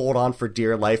 and you hold on for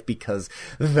dear life because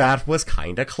that was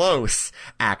kinda close,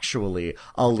 actually,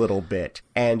 a little bit.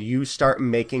 And you start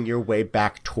making your way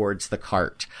back towards the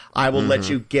cart. I will let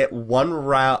you get one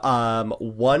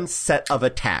set of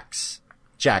attacks,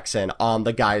 Jackson, on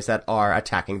the guys that are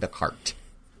attacking the cart.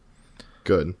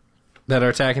 Good. That are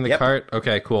attacking the Yep. cart?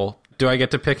 Okay, cool. Do I get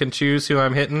to pick and choose who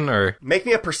I'm hitting, or... Make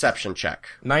me a perception check.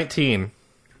 19.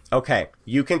 Okay,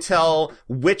 you can tell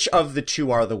which of the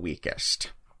two are the weakest.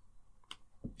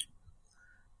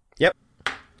 Yep.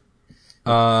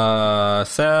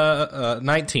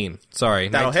 19. Sorry,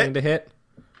 That'll 19 to hit.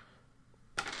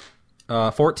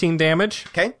 14 damage.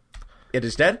 Okay, it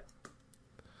is dead.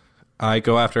 I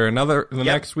go after the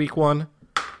next weak one.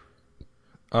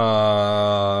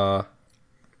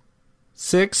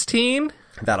 16?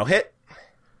 That'll hit.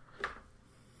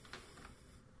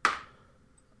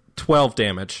 12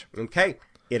 damage. Okay,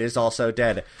 it is also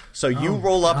dead. So you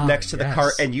roll up next to the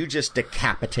cart and you just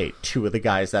decapitate 2 of the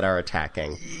guys that are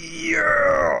attacking.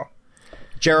 Yeah!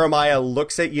 Jeremiah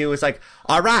looks at you, is like,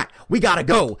 all right, we gotta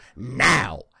go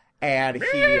now. And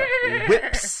he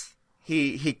whips.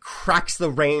 He cracks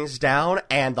the reins down,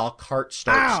 and the cart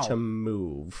starts to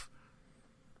move.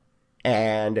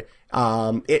 And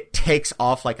it takes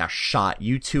off like a shot.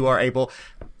 You two are able...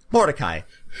 Mordecai,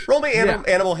 roll me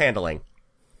animal handling.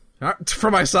 For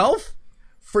myself?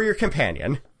 For your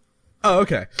companion. Oh,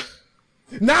 okay.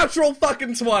 Natural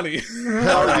fucking 20.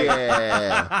 Hell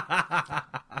yeah.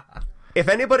 If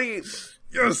anybody...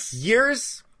 Yes.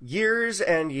 Years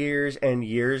and years and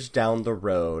years down the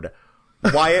road...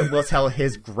 Wyatt will tell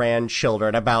his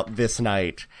grandchildren about this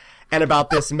night and about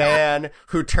this man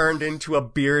who turned into a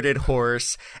bearded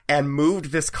horse and moved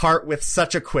this cart with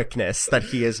such a quickness that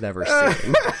he has never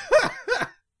seen.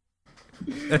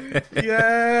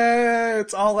 Yeah,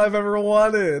 it's all I've ever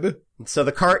wanted. So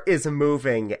the cart is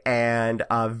moving and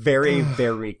very,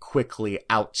 very quickly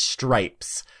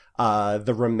outstripes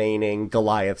the remaining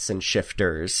Goliaths and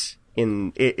shifters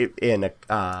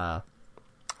that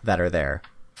are there.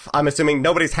 I'm assuming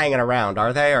nobody's hanging around,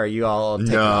 are they? Or are you all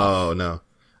taking off? No.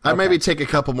 I'd maybe take a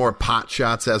couple more pot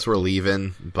shots as we're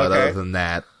leaving, but Okay. other than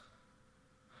that...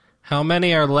 How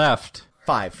many are left?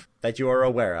 5 that you are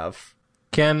aware of.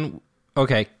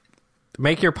 Okay,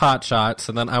 make your pot shots,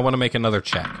 and then I want to make another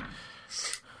check.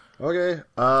 Okay,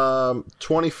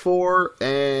 24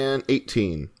 and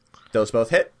 18. Those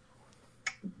both hit.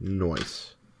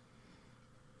 Nice.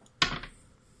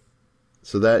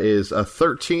 So that is a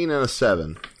 13 and a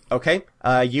 7. Okay.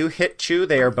 You hit 2.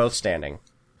 They are both standing.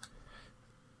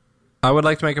 I would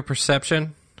like to make a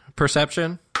perception.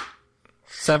 17?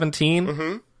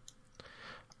 Mm-hmm.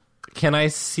 Can I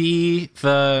see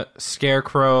the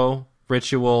scarecrow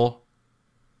ritual?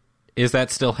 Is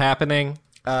that still happening?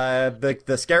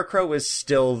 The scarecrow is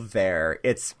still there.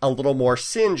 It's a little more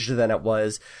singed than it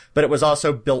was, but it was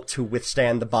also built to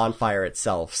withstand the bonfire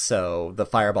itself, so the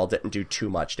fireball didn't do too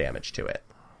much damage to it.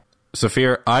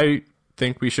 Zafir, I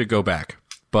think we should go back,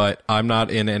 but I'm not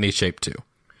in any shape to.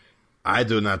 I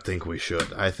do not think we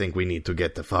should. I think we need to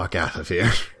get the fuck out of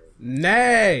here.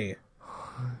 Nay.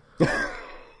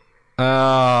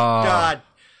 God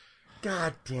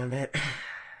damn it.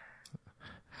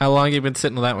 How long have you been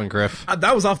sitting with that one, Griff?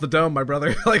 That was off the dome, my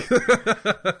brother. Like,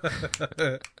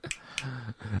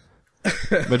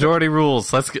 Majority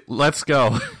rules. Let's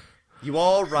go. You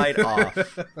all ride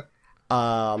off.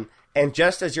 And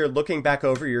just as you're looking back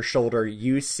over your shoulder,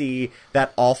 you see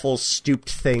that awful stooped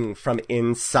thing from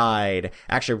inside.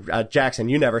 Actually, Jackson,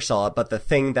 you never saw it, but the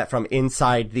thing that from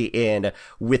inside the inn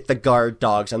with the guard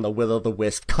dogs and the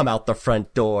will-o'-the-wisp come out the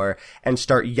front door and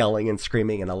start yelling and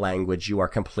screaming in a language you are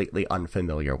completely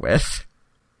unfamiliar with.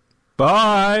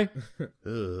 Bye.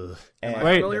 Wait,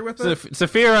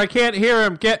 Saphir, I can't hear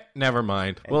him. Never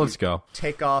mind. Well, let's go.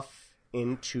 Take off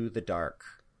into the dark.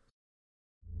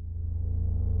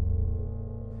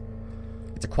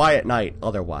 It's a quiet night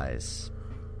otherwise,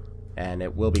 and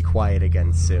it will be quiet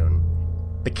again soon.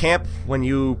 The camp, when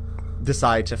you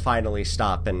decide to finally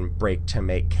stop and break to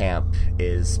make camp,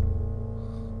 is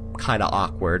kind of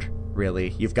awkward,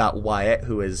 really. You've got Wyatt,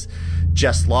 who has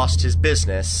just lost his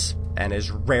business and is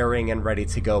raring and ready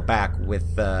to go back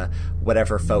with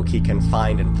whatever folk he can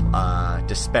find in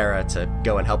Despera to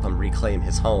go and help him reclaim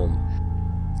his home.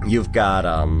 You've got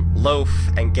Loaf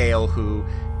and Gale, who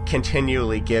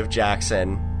continually give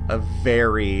Jackson a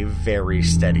very, very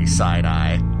steady side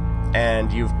eye.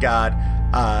 And you've got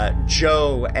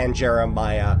Joe and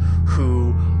Jeremiah,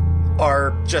 who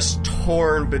are just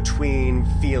torn between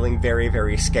feeling very,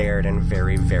 very scared and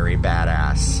very, very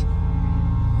badass.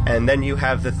 And then you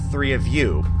have the three of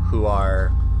you who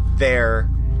are there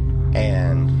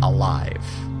and alive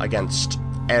against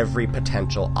every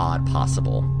potential odd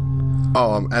possible.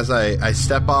 As I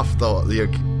step off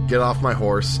get off my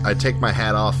horse, I take my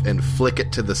hat off and flick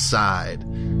it to the side,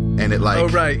 and it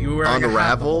you were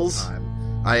unravels.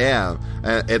 I am,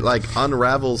 and it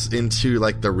unravels into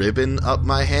the ribbon up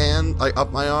my hand,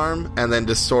 up my arm, and then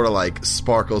just sort of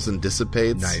sparkles and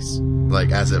dissipates. Nice,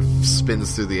 as it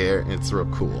spins through the air. It's real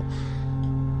cool.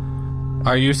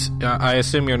 Are you? I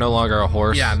assume you're no longer a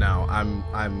horse. Yeah, no,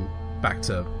 I'm back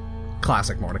to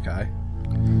classic Mordecai.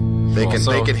 They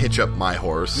can hitch up my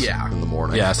horse in the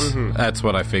morning. Yes, That's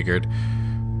what I figured.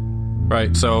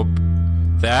 Right, so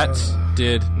that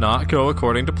did not go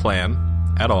according to plan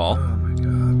at all. Oh my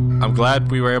god. I'm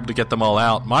glad we were able to get them all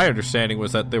out. My understanding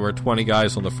was that there were 20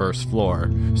 guys on the first floor,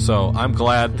 so I'm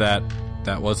glad that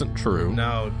that wasn't true.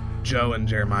 No, Joe and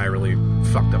Jeremiah really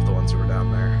fucked up the ones who were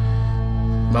down there.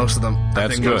 Most of them. That's I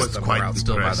think good. Most of them were out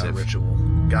still by that ritual.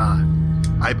 God.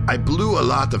 I blew a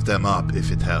lot of them up,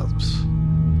 if it helps.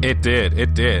 It did.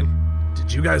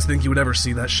 Did you guys think you would ever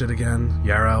see that shit again,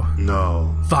 Yarrow?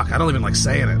 No. Fuck, I don't even like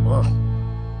saying it. Whoa.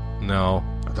 No.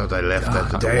 I thought I left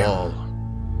that to the wall.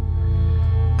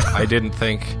 I didn't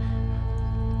think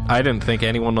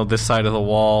anyone on this side of the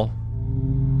wall...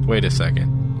 Wait a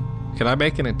second. Can I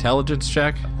make an intelligence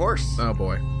check? Of course. Oh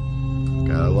boy.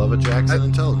 Gotta love a Jackson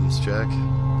intelligence check.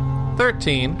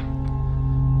 13.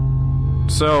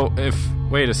 So,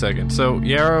 wait a second. So,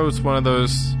 Yarrow's one of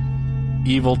those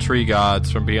evil tree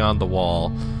gods from beyond the wall.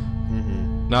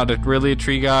 Mm-hmm. Not really a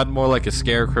tree god, more like a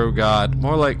scarecrow god.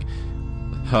 More like...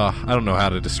 I don't know how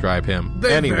to describe him.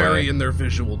 They vary in their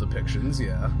visual depictions,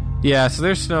 yeah. Yeah, so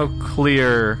there's no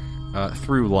clear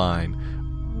through line.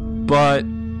 But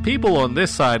people on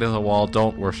this side of the wall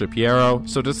don't worship Yarrow,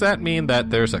 so does that mean that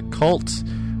there's a cult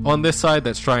on this side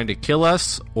that's trying to kill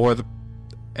us,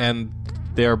 and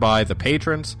thereby the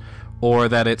patrons, or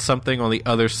that it's something on the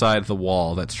other side of the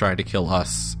wall that's trying to kill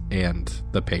us and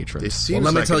the patrons? It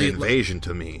seems like an invasion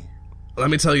to me. Let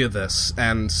me tell you this,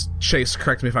 and Chase,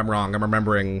 correct me if I'm wrong, I'm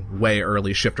remembering way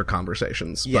early shifter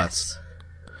conversations. Yes.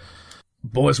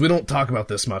 But, boys, we don't talk about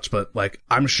this much, but,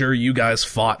 I'm sure you guys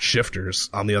fought shifters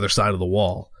on the other side of the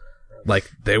wall.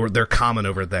 They're common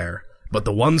over there. But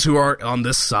the ones who are on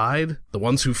this side, the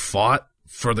ones who fought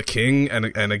for the king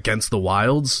and against the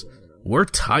wilds, we're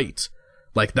tight.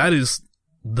 That is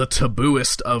the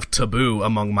tabooest of taboo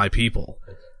among my people.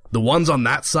 The ones on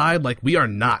that side, we are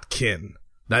not kin.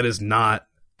 That is not...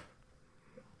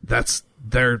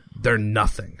 They're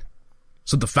nothing.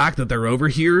 So the fact that they're over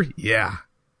here, yeah,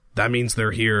 that means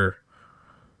they're here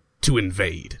to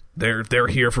invade. They're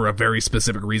here for a very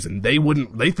specific reason.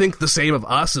 They think the same of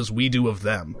us as we do of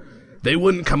them. They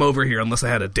wouldn't come over here unless they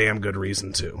had a damn good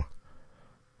reason to.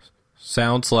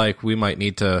 Sounds like we might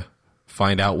need to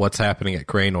find out what's happening at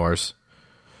Greynor's.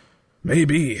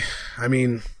 Maybe. I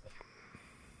mean...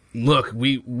 Look,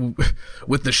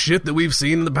 with the shit that we've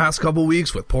seen in the past couple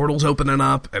weeks, with portals opening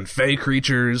up, and fey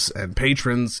creatures, and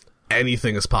patrons,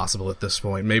 anything is possible at this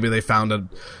point. Maybe they found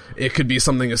it could be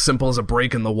something as simple as a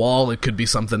break in the wall, it could be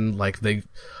something like they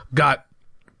got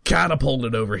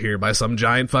catapulted over here by some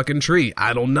giant fucking tree.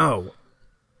 I don't know.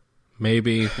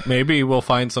 Maybe we'll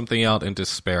find something out in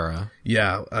Despera.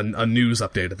 Yeah, a news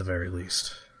update at the very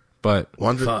least. But,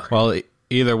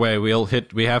 Either way, we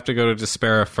have to go to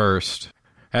Despera first.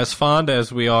 As fond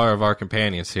as we are of our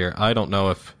companions here, I don't know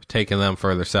if taking them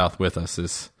further south with us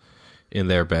is in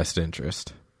their best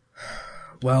interest.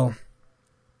 Well,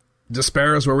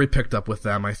 Despera is where we picked up with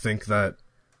them. I think that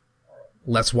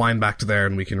let's wind back to there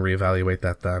and we can reevaluate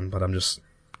that then. But I'm just,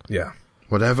 yeah.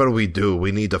 Whatever we do,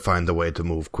 we need to find a way to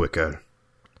move quicker.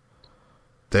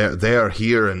 They are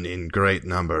here in great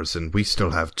numbers, and we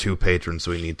still have 2 patrons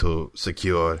we need to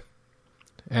secure.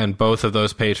 And both of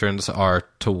those patrons are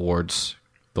towards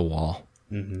the wall.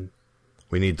 Mm-hmm.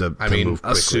 We need to move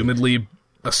quickly.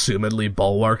 Assumedly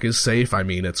Bulwark is safe. I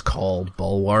mean, it's called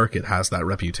Bulwark. It has that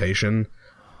reputation.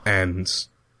 And,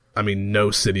 I mean,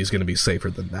 no city's going to be safer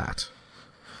than that.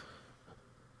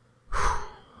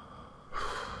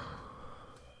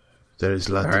 There is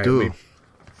a lot to do.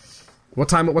 What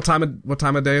time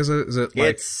of day is it? Is it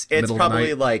like it's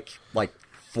probably like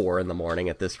 4 in the morning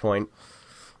at this point.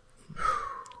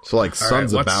 So like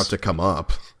sun's about to come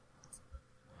up.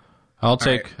 I'll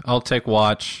take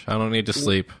watch. I don't need to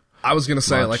sleep. I was gonna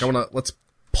say much. Like let's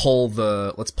pull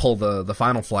the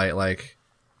final flight. Like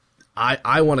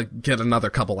I want to get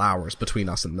another couple hours between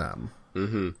us and them.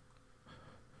 Mm-hmm.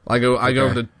 I go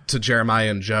over to Jeremiah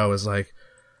and Joe is like,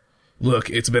 look,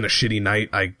 it's been a shitty night.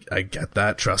 I get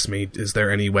that. Trust me. Is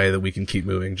there any way that we can keep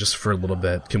moving just for a little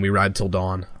bit? Can we ride till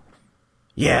dawn?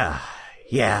 Yeah.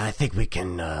 I think we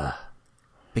can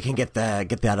get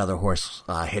that other horse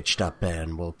hitched up,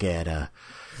 and we'll get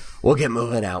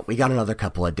moving out. We got another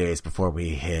couple of days before we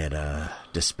hit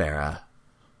Despera.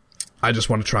 I just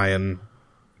want to try and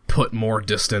put more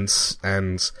distance,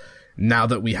 and now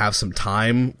that we have some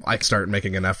time, I start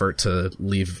making an effort to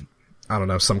leave, I don't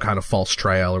know, some kind of false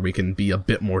trail, or we can be a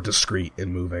bit more discreet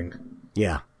in moving.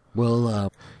 Yeah.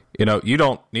 Well, you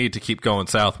don't need to keep going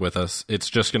south with us. It's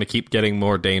just going to keep getting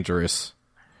more dangerous.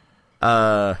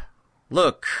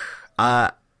 Look,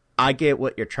 I get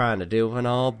what you're trying to do and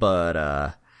all,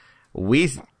 but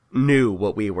we knew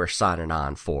what we were signing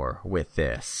on for with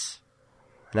this.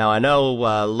 Now, I know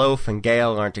Loaf and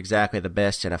Gale aren't exactly the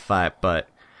best in a fight, but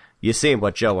you see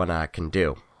what Joe and I can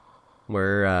do.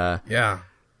 We're,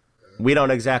 we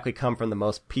don't exactly come from the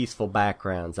most peaceful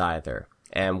backgrounds either,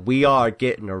 and we are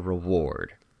getting a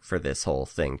reward for this whole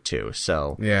thing too.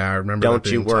 So yeah, I remember. Don't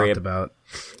you worry about.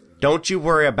 Don't you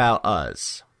worry about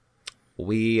us.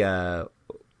 We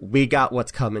got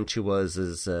what's coming to us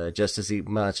just as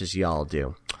much as y'all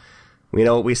do. We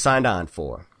know what we signed on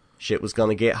for. Shit was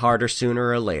gonna get harder sooner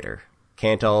or later.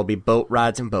 Can't all be boat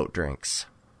rides and boat drinks.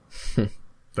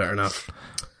 Fair enough.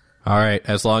 All right,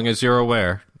 as long as you're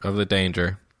aware of the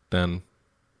danger, then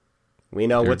we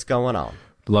know what's going on.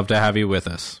 Love to have you with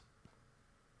us.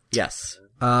 Yes.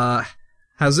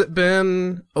 Has it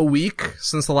been a week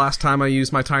since the last time I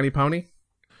used my tiny pony?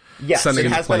 Yes, it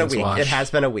has been a week. It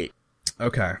has been a week.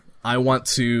 Okay. I want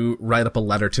to write up a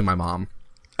letter to my mom.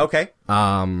 Okay.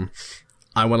 I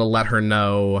want to let her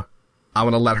know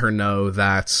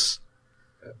that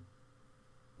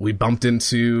we bumped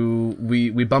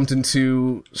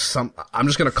into some, I'm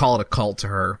just going to call it a cult to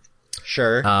her.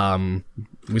 Sure.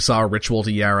 We saw a ritual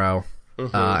to Yarrow,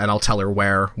 and I'll tell her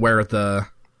where the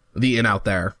inn out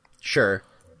there. Sure.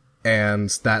 And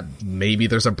that maybe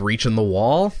there's a breach in the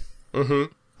wall.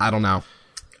 Mm-hmm. I don't know.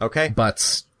 Okay.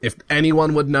 But if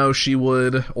anyone would know, she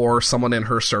would, or someone in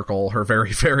her circle, her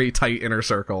very, very tight inner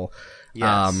circle.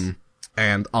 Yes.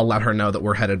 And I'll let her know that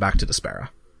we're headed back to Despera.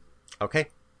 Okay.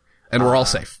 And we're all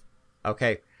safe.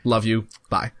 Okay. Love you.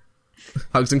 Bye.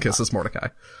 Hugs and kisses, Mordecai.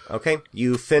 Okay.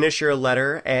 You finish your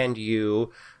letter and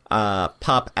you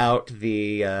pop out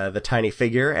the tiny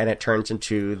figure, and it turns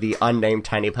into the unnamed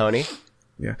tiny pony.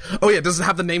 Yeah. Oh yeah, does it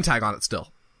have the name tag on it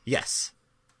still? Yes.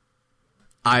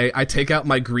 I take out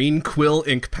my green quill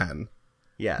ink pen.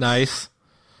 Yes. Nice.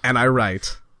 And I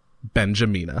write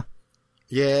Benjamina.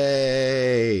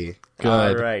 Yay! Good.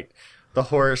 All right. The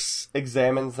horse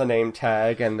examines the name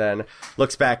tag and then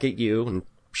looks back at you and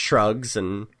shrugs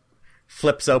and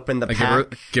flips open the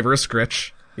pack. Give her a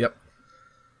scritch. Yep.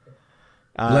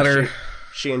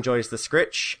 She enjoys the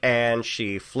scritch, and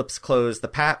she flips closed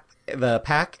the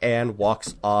pack and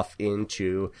walks off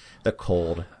into the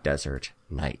cold desert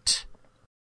night.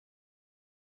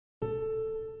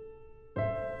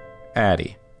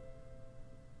 Addie.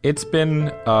 It's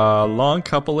been a long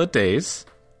couple of days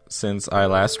since I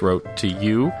last wrote to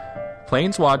you.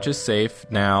 Plains Watch is safe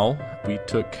now. We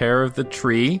took care of the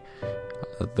tree.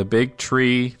 The big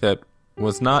tree that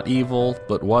was not evil,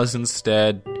 but was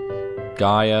instead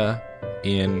Gaia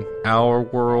in our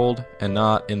world and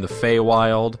not in the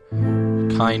Feywild.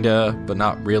 Kinda, but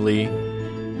not really.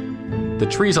 The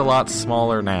tree's a lot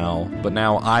smaller now, but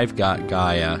now I've got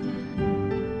Gaia.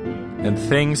 And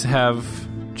things have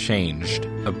changed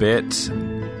a bit.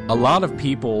 A lot of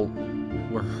people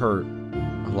were hurt.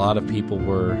 A lot of people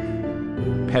were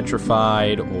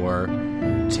petrified or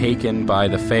taken by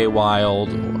the Feywild.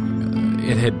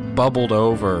 It had bubbled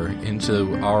over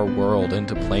into our world,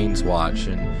 into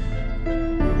Planeswatch, and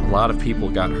a lot of people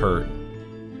got hurt.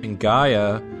 And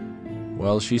Gaia,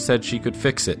 well, she said she could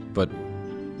fix it, but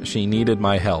she needed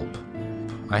my help.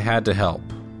 I had to help.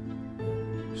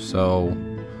 So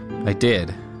I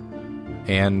did.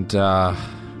 And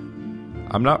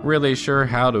I'm not really sure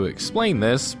how to explain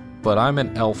this, but I'm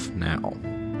an elf now.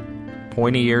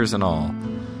 Pointy ears and all.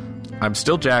 I'm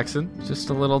still Jackson, just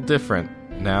a little different.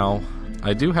 Now,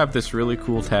 I do have this really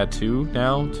cool tattoo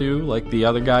now, too, like the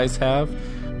other guys have.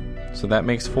 So that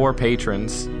makes 4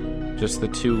 patrons, just the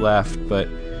 2 left, but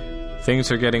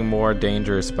things are getting more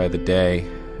dangerous by the day.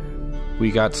 We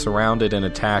got surrounded and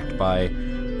attacked by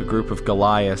a group of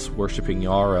Goliaths worshipping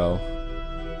Yarrow,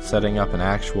 setting up an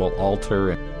actual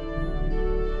altar.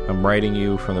 I'm writing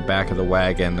you from the back of the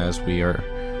wagon as we are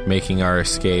making our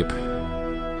escape.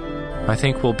 I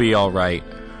think we'll be alright.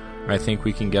 I think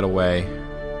we can get away.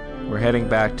 We're heading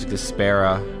back to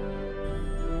Despera,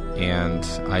 and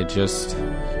I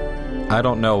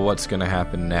don't know what's going to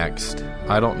happen next.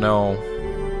 I don't know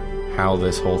how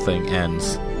this whole thing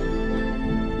ends.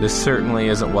 This certainly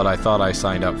isn't what I thought I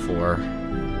signed up for.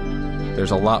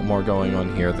 There's a lot more going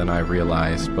on here than I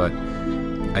realized, but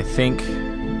I think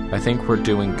we're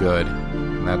doing good,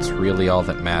 and that's really all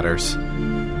that matters.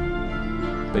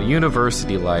 But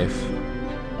university life,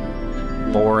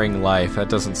 boring life, that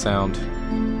doesn't sound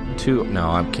too... No,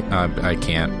 I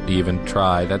can't even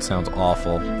try. That sounds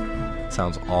awful. It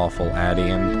sounds awful, Addie,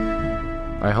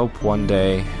 and I hope one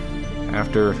day,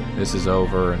 after this is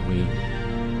over and we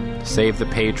save the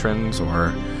patrons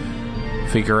or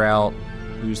figure out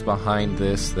who's behind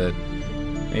this, that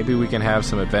maybe we can have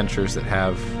some adventures that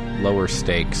have lower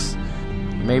stakes.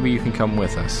 Maybe you can come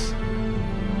with us.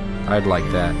 I'd like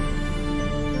that.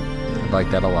 I'd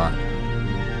like that a lot.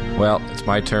 Well, it's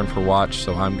my turn for watch,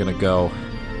 so I'm gonna go.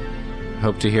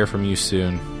 Hope to hear from you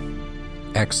soon.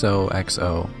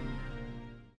 XOXO.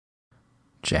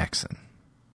 Jackson.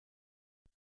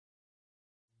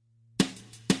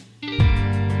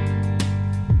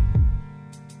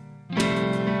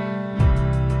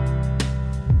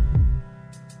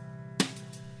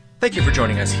 Thank you for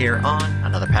joining us here on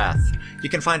Another Path. You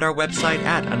can find our website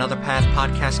at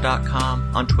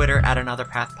anotherpathpodcast.com, on Twitter at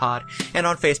anotherpathpod, and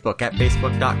on Facebook at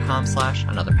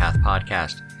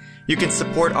facebook.com/anotherpathpodcast. You can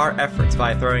support our efforts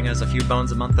by throwing us a few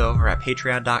bones a month over at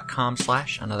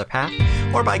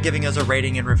patreon.com/anotherpath, or by giving us a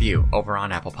rating and review over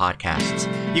on Apple Podcasts.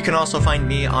 You can also find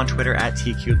me on Twitter at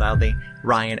TQLoudly,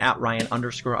 Ryan at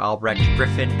Ryan_Albrecht,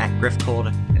 Griffin at Griffcold,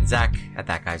 and Zach at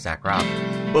ThatGuyZachRob.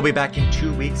 We'll be back in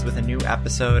 2 weeks with a new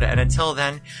episode, and until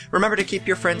then, remember to keep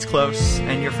your friends close,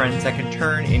 and your friends that can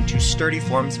turn into sturdy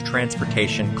forms of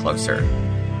transportation closer.